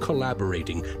constantly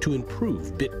collaborating to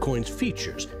improve Bitcoin's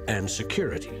features and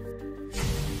security.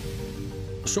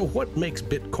 So what makes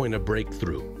Bitcoin a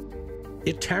breakthrough?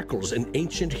 It tackles an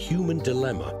ancient human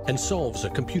dilemma and solves a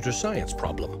computer science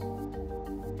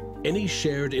problem. Any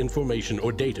shared information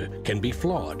or data can be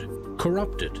flawed,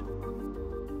 corrupted.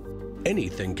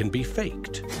 Anything can be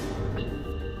faked.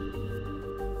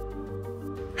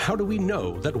 How do we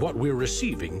know that what we're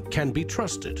receiving can be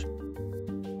trusted?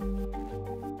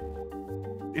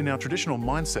 In our traditional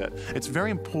mindset, it's very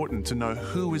important to know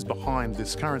who is behind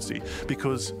this currency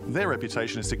because their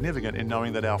reputation is significant in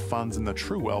knowing that our funds and the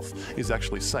true wealth is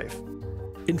actually safe.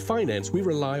 In finance, we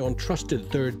rely on trusted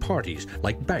third parties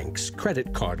like banks,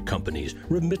 credit card companies,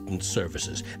 remittance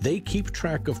services. They keep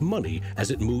track of money as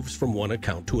it moves from one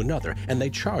account to another, and they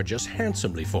charge us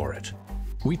handsomely for it.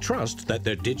 We trust that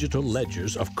their digital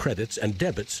ledgers of credits and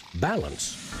debits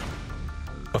balance.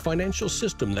 A financial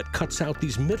system that cuts out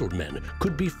these middlemen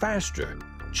could be faster,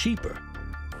 cheaper,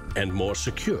 and more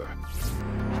secure.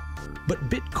 But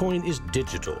Bitcoin is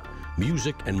digital.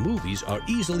 Music and movies are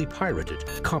easily pirated,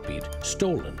 copied,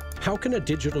 stolen. How can a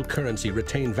digital currency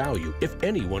retain value if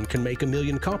anyone can make 1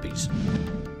 million copies?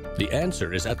 The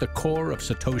answer is at the core of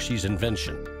Satoshi's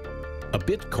invention. A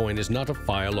Bitcoin is not a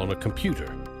file on a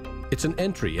computer. It's an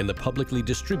entry in the publicly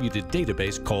distributed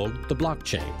database called the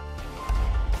blockchain.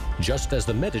 Just as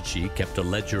the Medici kept a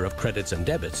ledger of credits and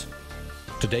debits,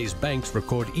 today's banks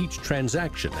record each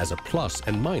transaction as a plus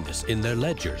and minus in their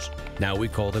ledgers. Now we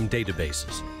call them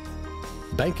databases.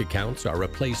 Bank accounts are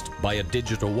replaced by a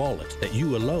digital wallet that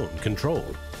you alone control.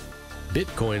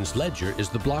 Bitcoin's ledger is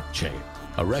the blockchain,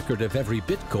 a record of every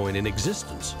Bitcoin in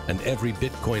existence and every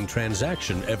Bitcoin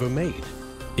transaction ever made.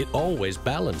 It always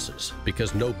balances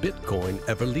because no Bitcoin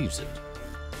ever leaves it.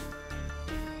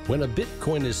 When a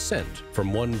Bitcoin is sent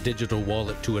from one digital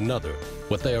wallet to another,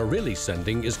 what they are really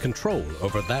sending is control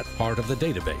over that part of the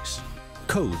database.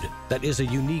 Code that is a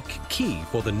unique key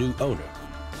for the new owner.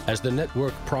 As the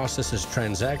network processes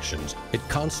transactions, it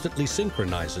constantly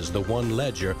synchronizes the one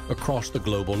ledger across the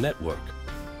global network.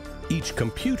 Each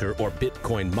computer or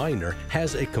Bitcoin miner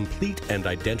has a complete and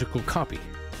identical copy.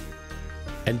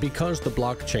 And because the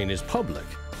blockchain is public,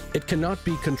 it cannot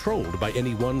be controlled by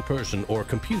any one person or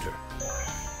computer.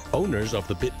 Owners of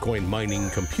the Bitcoin mining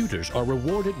computers are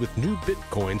rewarded with new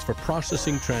Bitcoins for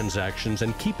processing transactions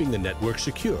and keeping the network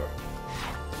secure.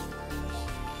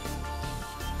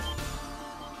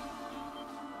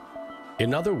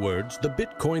 In other words, the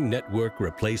Bitcoin network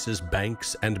replaces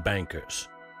banks and bankers.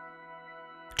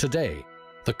 Today,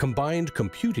 the combined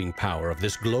computing power of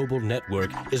this global network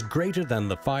is greater than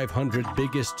the 500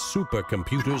 biggest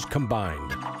supercomputers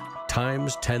combined,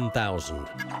 times 10,000.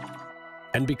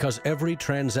 And because every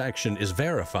transaction is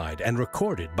verified and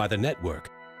recorded by the network,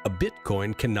 a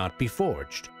Bitcoin cannot be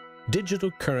forged. Digital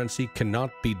currency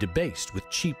cannot be debased with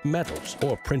cheap metals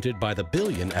or printed by the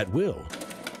billion at will.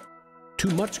 Too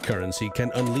much currency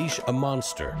can unleash a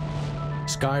monster,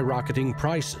 skyrocketing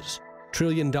prices,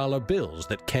 trillion-dollar bills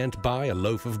that can't buy a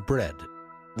loaf of bread.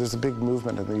 There's a big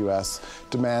movement in the U.S.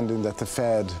 demanding that the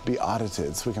Fed be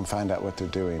audited so we can find out what they're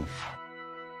doing.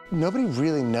 Nobody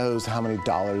really knows how many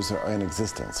dollars are in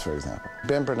existence, for example.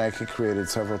 Ben Bernanke created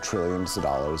several trillions of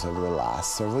dollars over the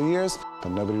last several years,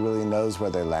 but nobody really knows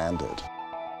where they landed.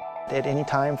 At any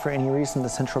time, for any reason, the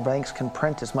central banks can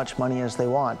print as much money as they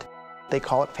want. They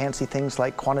call it fancy things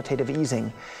like quantitative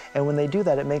easing. And when they do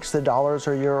that, it makes the dollars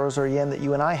or euros or yen that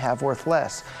you and I have worth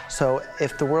less. So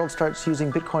if the world starts using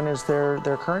Bitcoin as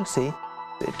their currency,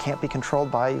 It can't be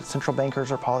controlled by central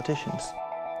bankers or politicians.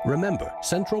 Remember,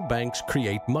 central banks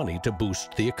create money to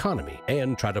boost the economy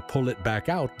and try to pull it back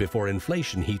out before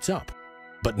inflation heats up.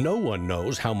 But no one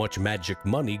knows how much magic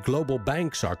money global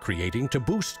banks are creating to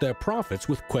boost their profits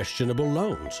with questionable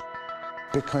loans.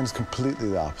 Bitcoin's completely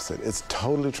the opposite. It's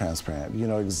totally transparent. You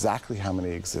know exactly how many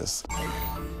exist.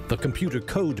 The computer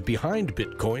code behind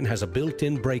Bitcoin has a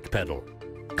built-in brake pedal,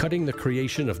 cutting the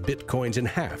creation of Bitcoins in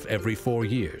half every 4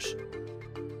 years.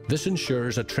 This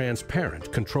ensures a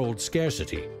transparent, controlled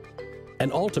scarcity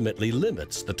and ultimately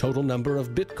limits the total number of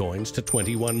Bitcoins to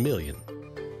 21 million.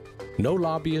 No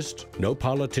lobbyist, no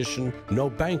politician, no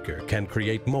banker can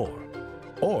create more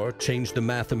or change the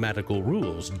mathematical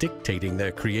rules dictating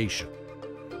their creation.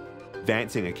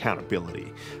 Advancing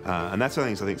accountability. And that's one of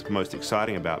the things I think is most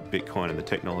exciting about Bitcoin and the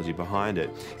technology behind it,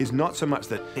 is not so much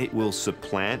that it will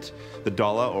supplant the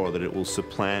dollar or that it will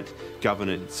supplant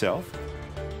government itself,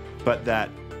 but that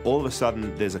all of a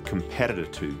sudden there's a competitor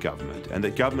to government, and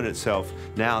that government itself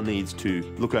now needs to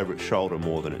look over its shoulder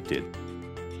more than it did.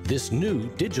 This new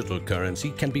digital currency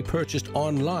can be purchased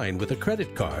online with a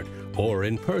credit card or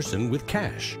in person with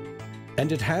cash.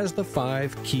 And it has the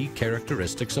 5 key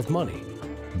characteristics of money.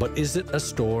 But is it a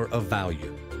store of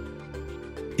value?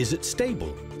 Is it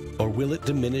stable, or will it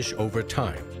diminish over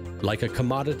time, like a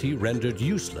commodity rendered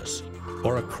useless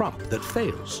or a crop that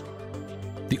fails?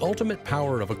 The ultimate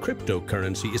power of a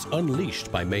cryptocurrency is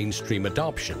unleashed by mainstream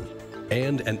adoption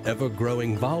and an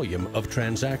ever-growing volume of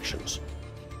transactions.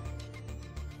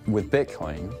 With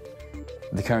Bitcoin,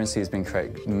 the currency has been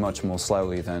created much more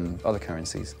slowly than other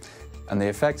currencies. And the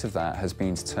effect of that has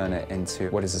been to turn it into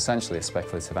what is essentially a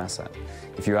speculative asset.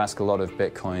 If you ask a lot of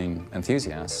Bitcoin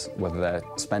enthusiasts whether they're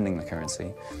spending the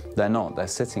currency, they're not. They're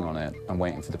sitting on it and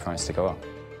waiting for the price to go up.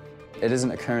 It isn't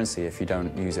a currency if you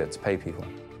don't use it to pay people.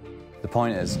 The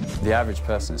point is, the average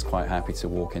person is quite happy to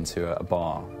walk into a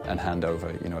bar and hand over,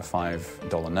 a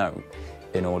 $5 note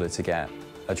in order to get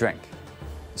a drink.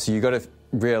 So you've got to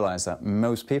realize that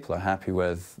most people are happy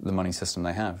with the money system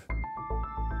they have.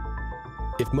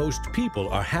 If most people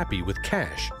are happy with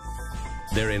cash,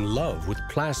 they're in love with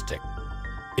plastic.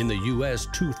 In the US,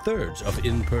 2/3 of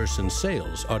in-person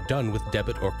sales are done with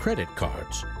debit or credit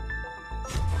cards.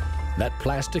 That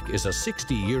plastic is a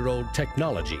 60-year-old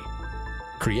technology,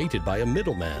 created by a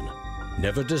middleman,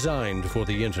 never designed for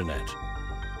the internet.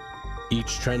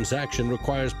 Each transaction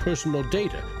requires personal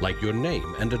data, like your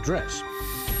name and address.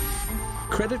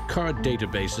 Credit card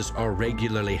databases are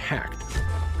regularly hacked,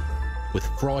 with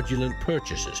fraudulent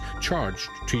purchases charged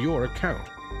to your account.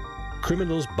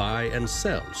 Criminals buy and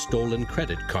sell stolen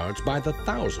credit cards by the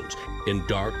thousands in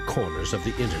dark corners of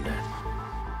the internet.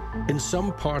 In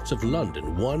some parts of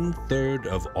London, 1/3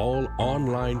 of all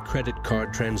online credit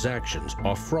card transactions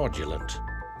are fraudulent.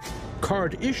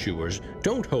 Card issuers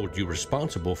don't hold you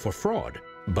responsible for fraud,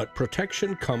 but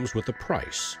protection comes with a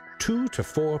price. 2 to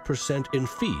 4% in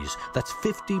fees. That's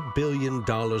 $50 billion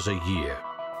a year.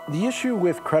 The issue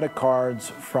with credit cards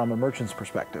from a merchant's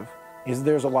perspective is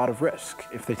there's a lot of risk.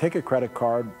 If they take a credit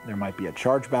card, there might be a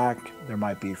chargeback, there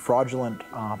might be fraudulent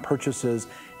purchases.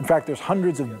 In fact, there's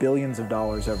hundreds of billions of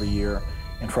dollars every year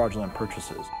in fraudulent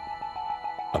purchases.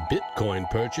 A Bitcoin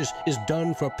purchase is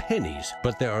done for pennies,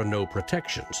 but there are no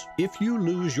protections. If you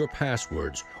lose your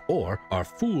passwords or are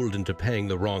fooled into paying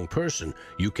the wrong person,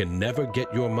 you can never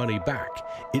get your money back.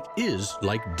 It is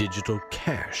like digital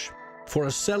cash. For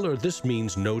a seller, this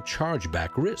means no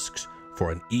chargeback risks.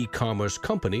 For an e-commerce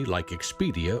company like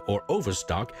Expedia or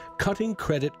Overstock, cutting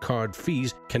credit card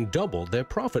fees can double their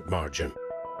profit margin.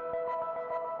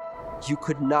 You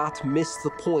could not miss the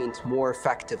point more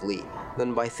effectively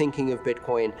than by thinking of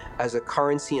Bitcoin as a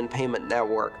currency and payment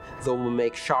network that will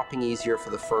make shopping easier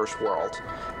for the first world.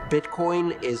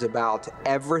 Bitcoin is about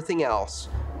everything else,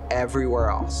 everywhere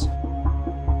else.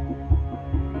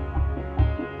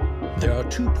 There are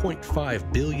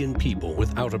 2.5 billion people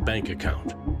without a bank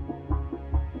account.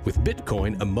 With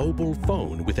Bitcoin, a mobile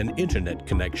phone with an internet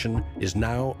connection is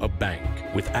now a bank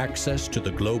with access to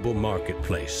the global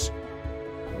marketplace.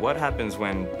 What happens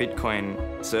when Bitcoin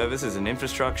services and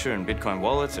infrastructure and Bitcoin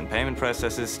wallets and payment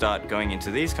processors start going into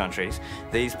these countries?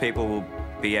 These people will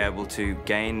be able to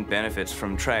gain benefits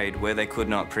from trade where they could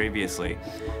not previously.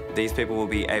 These people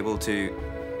will be able to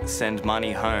send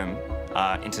money home,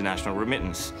 international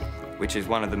remittance, which is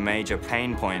one of the major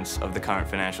pain points of the current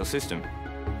financial system.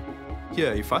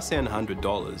 Yeah, if I send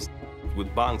 $100,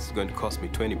 with banks it's going to cost me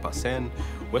 20%,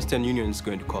 Western Union is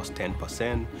going to cost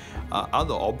 10%,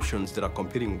 other options that are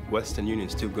competing with Western Union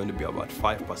is still going to be about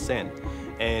 5%.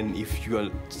 And if you are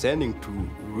sending to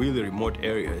really remote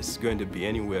areas, it's going to be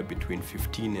anywhere between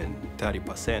 15 and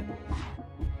 30%.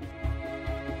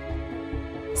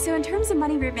 So in terms of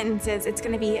money remittances, it's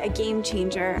going to be a game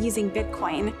changer using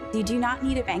Bitcoin. You do not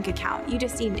need a bank account. You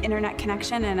just need internet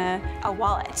connection and a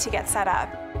wallet to get set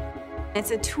up. It's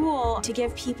a tool to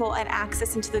give people an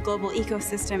access into the global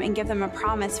ecosystem and give them a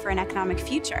promise for an economic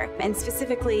future, and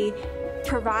specifically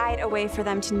provide a way for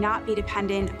them to not be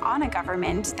dependent on a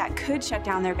government that could shut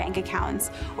down their bank accounts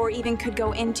or even could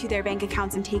go into their bank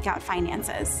accounts and take out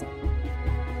finances.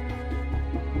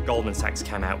 Goldman Sachs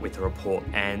came out with a report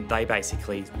and they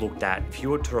basically looked at if you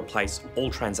were to replace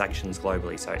all transactions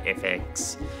globally, so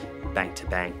FX,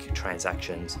 bank-to-bank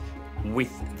transactions,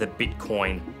 with the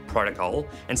Bitcoin protocol,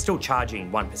 and still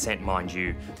charging 1%, mind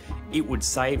you, it would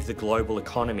save the global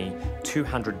economy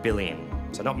 $200 billion,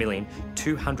 so not million,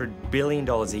 $200 billion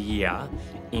a year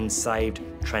in saved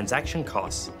transaction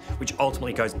costs, which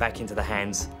ultimately goes back into the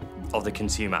hands of the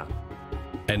consumer.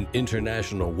 An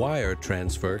international wire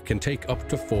transfer can take up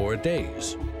to 4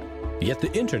 days. Yet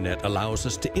the internet allows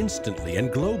us to instantly and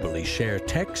globally share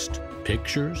text,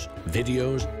 pictures,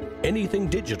 videos, anything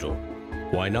digital.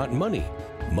 Why not money?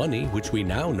 Money which we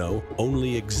now know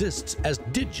only exists as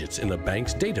digits in a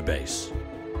bank's database.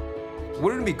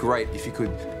 Wouldn't it be great if you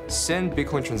could send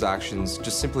Bitcoin transactions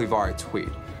just simply via a tweet?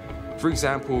 For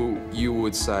example, you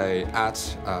would say at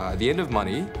the end of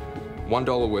money,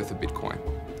 $1 worth of Bitcoin.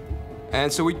 And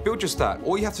so we built just that.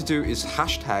 All you have to do is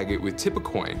hashtag it with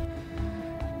Tippercoin,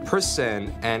 press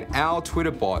send, and our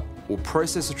Twitter bot will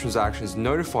process the transactions,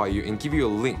 notify you, and give you a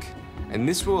link. And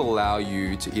this will allow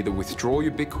you to either withdraw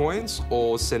your Bitcoins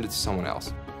or send it to someone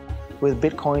else. With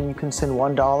Bitcoin, you can send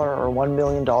 $1 or $1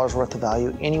 million worth of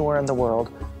value anywhere in the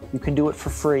world. You can do it for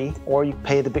free, or you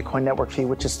pay the Bitcoin network fee,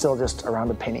 which is still just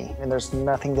around a penny. And there's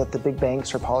nothing that the big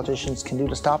banks or politicians can do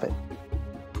to stop it.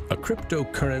 A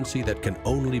cryptocurrency that can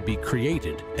only be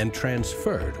created and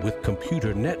transferred with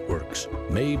computer networks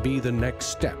may be the next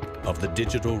step of the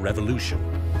digital revolution.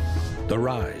 The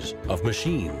rise of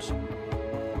machines,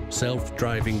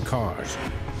 self-driving cars,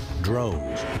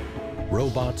 drones,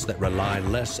 robots that rely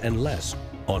less and less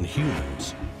on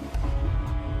humans.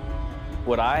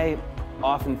 What I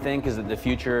often think is that the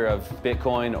future of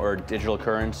Bitcoin or digital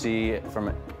currency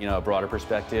from a broader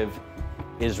perspective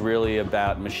is really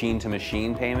about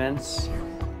machine-to-machine payments.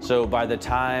 So by the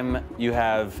time you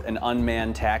have an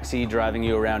unmanned taxi driving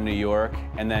you around New York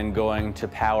and then going to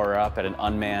power up at an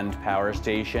unmanned power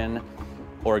station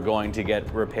or going to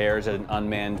get repairs at an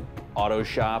unmanned auto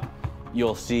shop,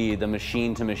 you'll see the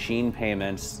machine-to-machine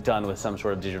payments done with some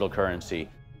sort of digital currency.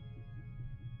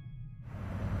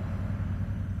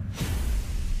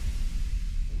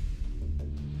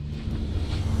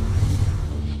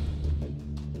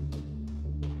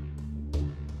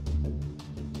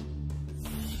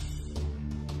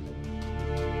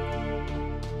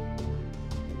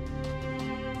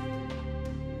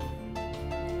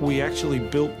 We actually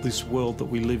built this world that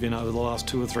we live in over the last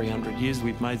 200 or 300 years.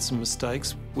 We've made some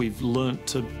mistakes. We've learnt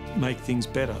to make things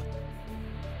better.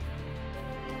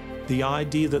 The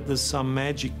idea that there's some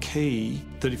magic key,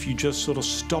 that if you just sort of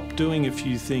stop doing a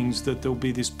few things, that there'll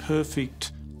be this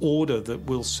perfect order that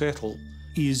will settle,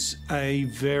 is a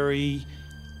very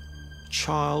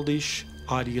childish,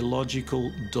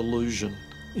 ideological delusion,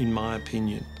 in my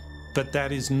opinion. But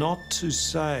that is not to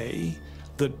say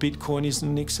that Bitcoin isn't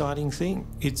an exciting thing.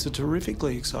 It's a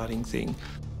terrifically exciting thing.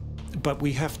 But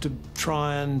we have to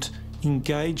try and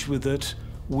engage with it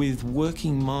with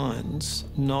working minds,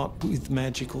 not with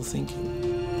magical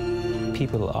thinking.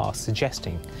 People are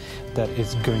suggesting that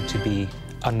it's going to be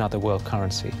another world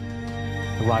currency,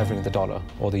 rivaling the dollar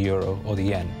or the euro or the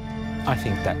yen. I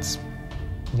think that's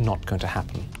not going to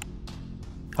happen.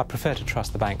 I prefer to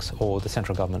trust the banks or the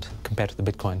central government compared to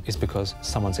the Bitcoin is because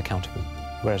someone's accountable.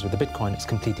 Whereas with the Bitcoin, it's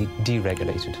completely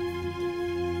deregulated.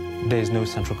 There's no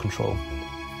central control.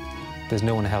 There's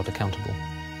no one held accountable.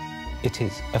 It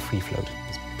is a free float.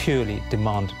 It's purely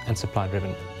demand and supply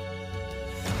driven.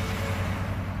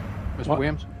 Mr.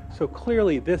 Williams? So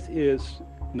clearly this is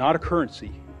not a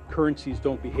currency. Currencies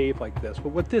don't behave like this.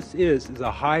 But what this is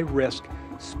a high-risk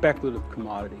speculative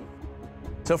commodity.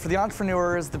 So for the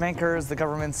entrepreneurs, the bankers, the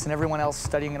governments, and everyone else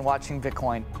studying and watching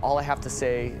Bitcoin, all I have to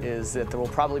say is that there will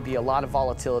probably be a lot of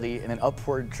volatility and an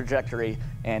upward trajectory,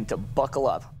 and to buckle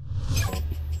up.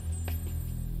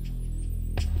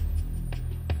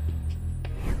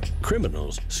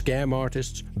 Criminals, scam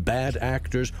artists, bad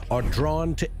actors are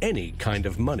drawn to any kind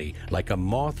of money like a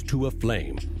moth to a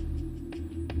flame.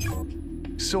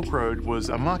 Silk Road was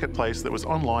a marketplace that was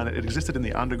online. It existed in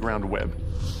the underground web.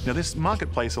 Now, this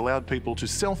marketplace allowed people to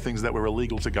sell things that were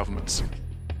illegal to governments.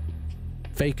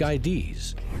 Fake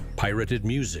IDs, pirated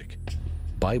music,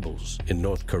 Bibles in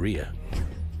North Korea.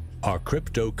 Are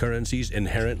cryptocurrencies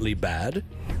inherently bad,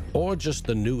 or just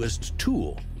the newest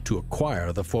tool to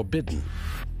acquire the forbidden?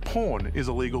 Porn is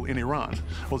illegal in Iran.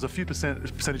 Well, there's a few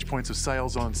percentage points of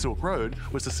sales on Silk Road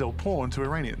was to sell porn to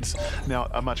Iranians. Now,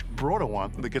 a much broader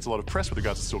one that gets a lot of press with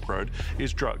regards to Silk Road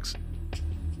is drugs.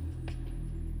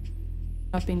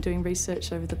 I've been doing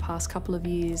research over the past couple of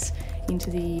years into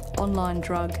the online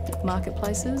drug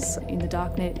marketplaces in the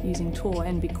darknet using Tor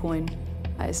and Bitcoin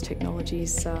as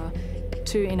technologies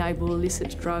to enable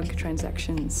illicit drug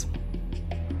transactions.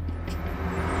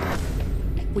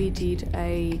 We did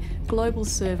a global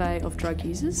survey of drug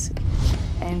users,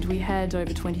 and we had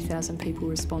over 20,000 people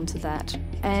respond to that.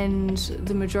 And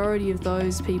the majority of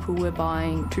those people were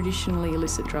buying traditionally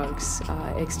illicit drugs,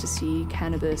 ecstasy,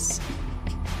 cannabis.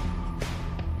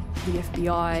 The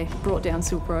FBI brought down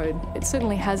Silk Road. It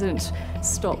certainly hasn't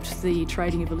stopped the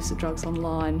trading of illicit drugs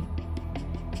online.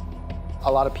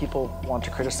 A lot of people want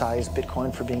to criticize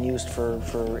Bitcoin for being used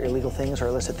for illegal things or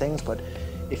illicit things, but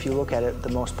if you look at it, the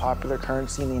most popular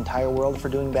currency in the entire world for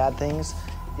doing bad things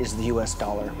is the US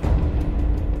dollar.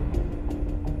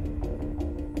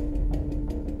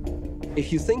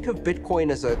 If you think of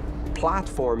Bitcoin as a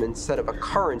platform instead of a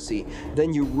currency,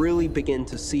 then you really begin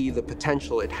to see the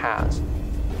potential it has.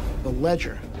 The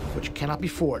ledger, which cannot be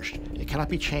forged, it cannot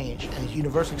be changed, and is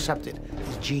universally accepted,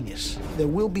 is genius. There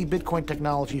will be Bitcoin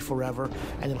technology forever,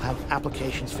 and it'll have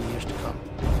applications for years to come.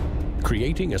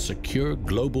 Creating a secure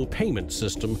global payment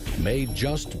system may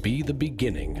just be the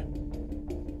beginning.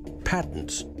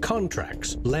 Patents,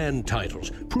 contracts, land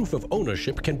titles, proof of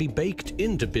ownership can be baked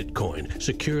into Bitcoin,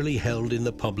 securely held in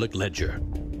the public ledger.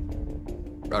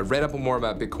 I read up more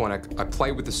about Bitcoin, I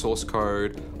played with the source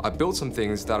code, I built some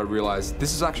things that I realized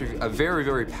this is actually a very,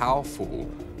 very powerful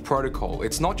protocol.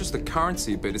 It's not just a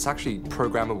currency, but it's actually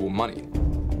programmable money.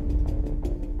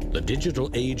 The digital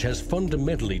age has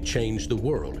fundamentally changed the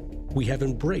world. We have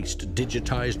embraced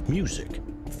digitized music,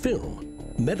 film,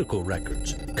 medical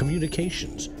records,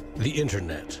 communications, the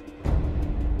internet.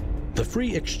 The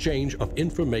free exchange of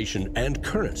information and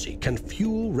currency can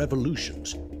fuel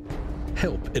revolutions,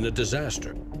 help in a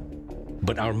disaster.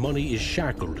 But our money is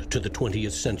shackled to the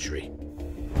 20th century,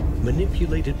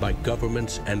 manipulated by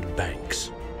governments and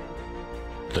banks.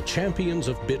 The champions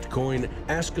of Bitcoin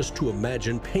ask us to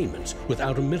imagine payments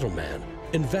without a middleman,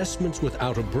 investments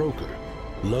without a broker,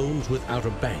 loans without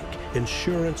a bank,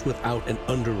 insurance without an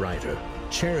underwriter,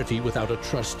 charity without a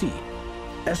trustee,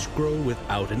 escrow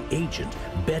without an agent,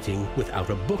 betting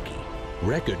without a bookie,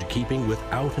 record keeping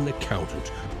without an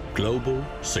accountant, global,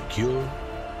 secure,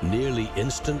 nearly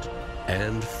instant,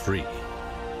 and free.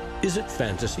 Is it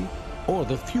fantasy or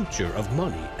the future of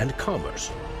money and commerce?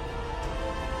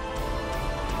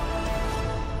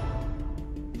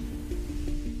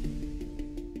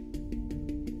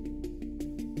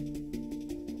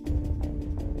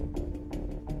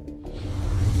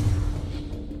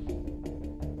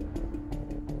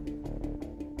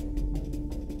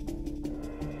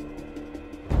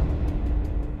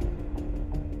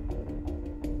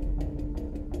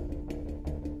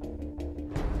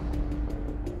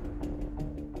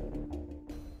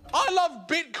 I love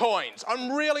Bitcoins.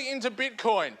 I'm really into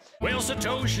Bitcoin. Well,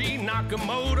 Satoshi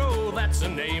Nakamoto, that's a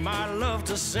name I love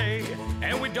to say.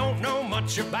 And we don't know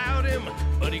much about him,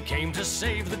 but he came to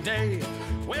save the day.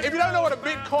 If you don't know what a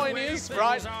Bitcoin is,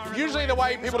 right, usually the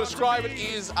way people describe it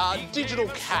is digital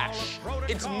cash.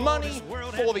 It's money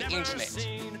for the internet.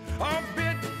 Oh,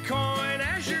 Bitcoin,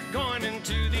 as you're going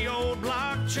into the old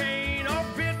blockchain. Oh,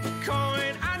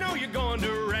 Bitcoin, I know you're going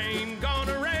to rain,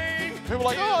 gonna rain. People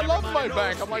are like, oh, I love my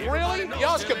bank. I'm like, really? You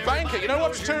ask a banker, you know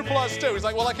what's 2 + 2? He's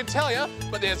like, well, I can tell you,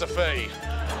 but there's a fee.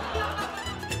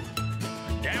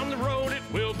 Down the road it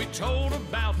will be told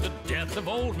about the death of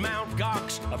old Mt.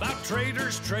 Gox, about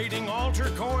traders trading altar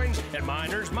coins and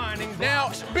miners mining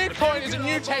blocks. Now, Bitcoin is a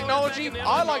new technology.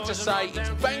 I like to say it's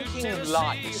banking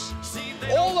light.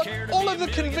 All of the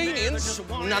convenience,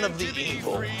 none of the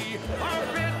evil.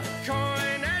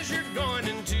 Bitcoin, as you're going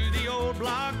into the old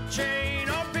blockchain.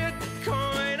 Oh,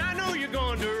 Bitcoin, I know you're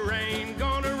going to rain,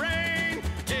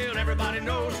 till everybody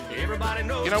knows,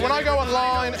 You know, when I go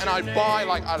online and I buy,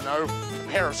 like, I don't know,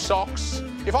 a pair of socks,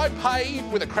 if I pay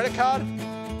with a credit card,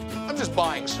 I'm just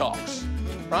buying socks,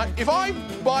 right? If I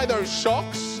buy those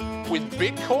socks with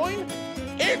Bitcoin,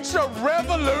 it's a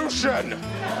revolution.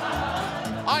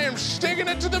 I am sticking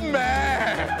it to the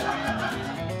man.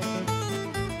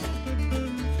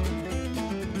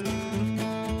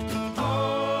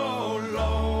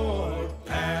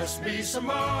 Me some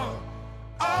more.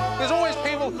 There's always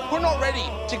people who are not ready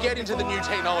to get into the new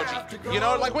technology. You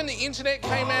know, like when the internet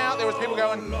came out, there was people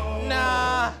going,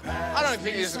 nah, I don't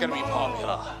think this is going to be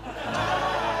popular.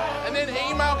 And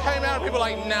then email came out and people were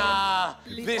like, nah,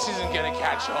 this isn't gonna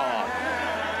catch on.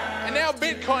 And now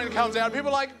Bitcoin comes out and people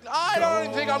are like, I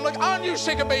don't think, I'm like, aren't you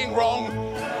sick of being wrong?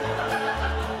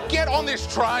 Get on this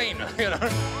train, you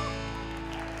know?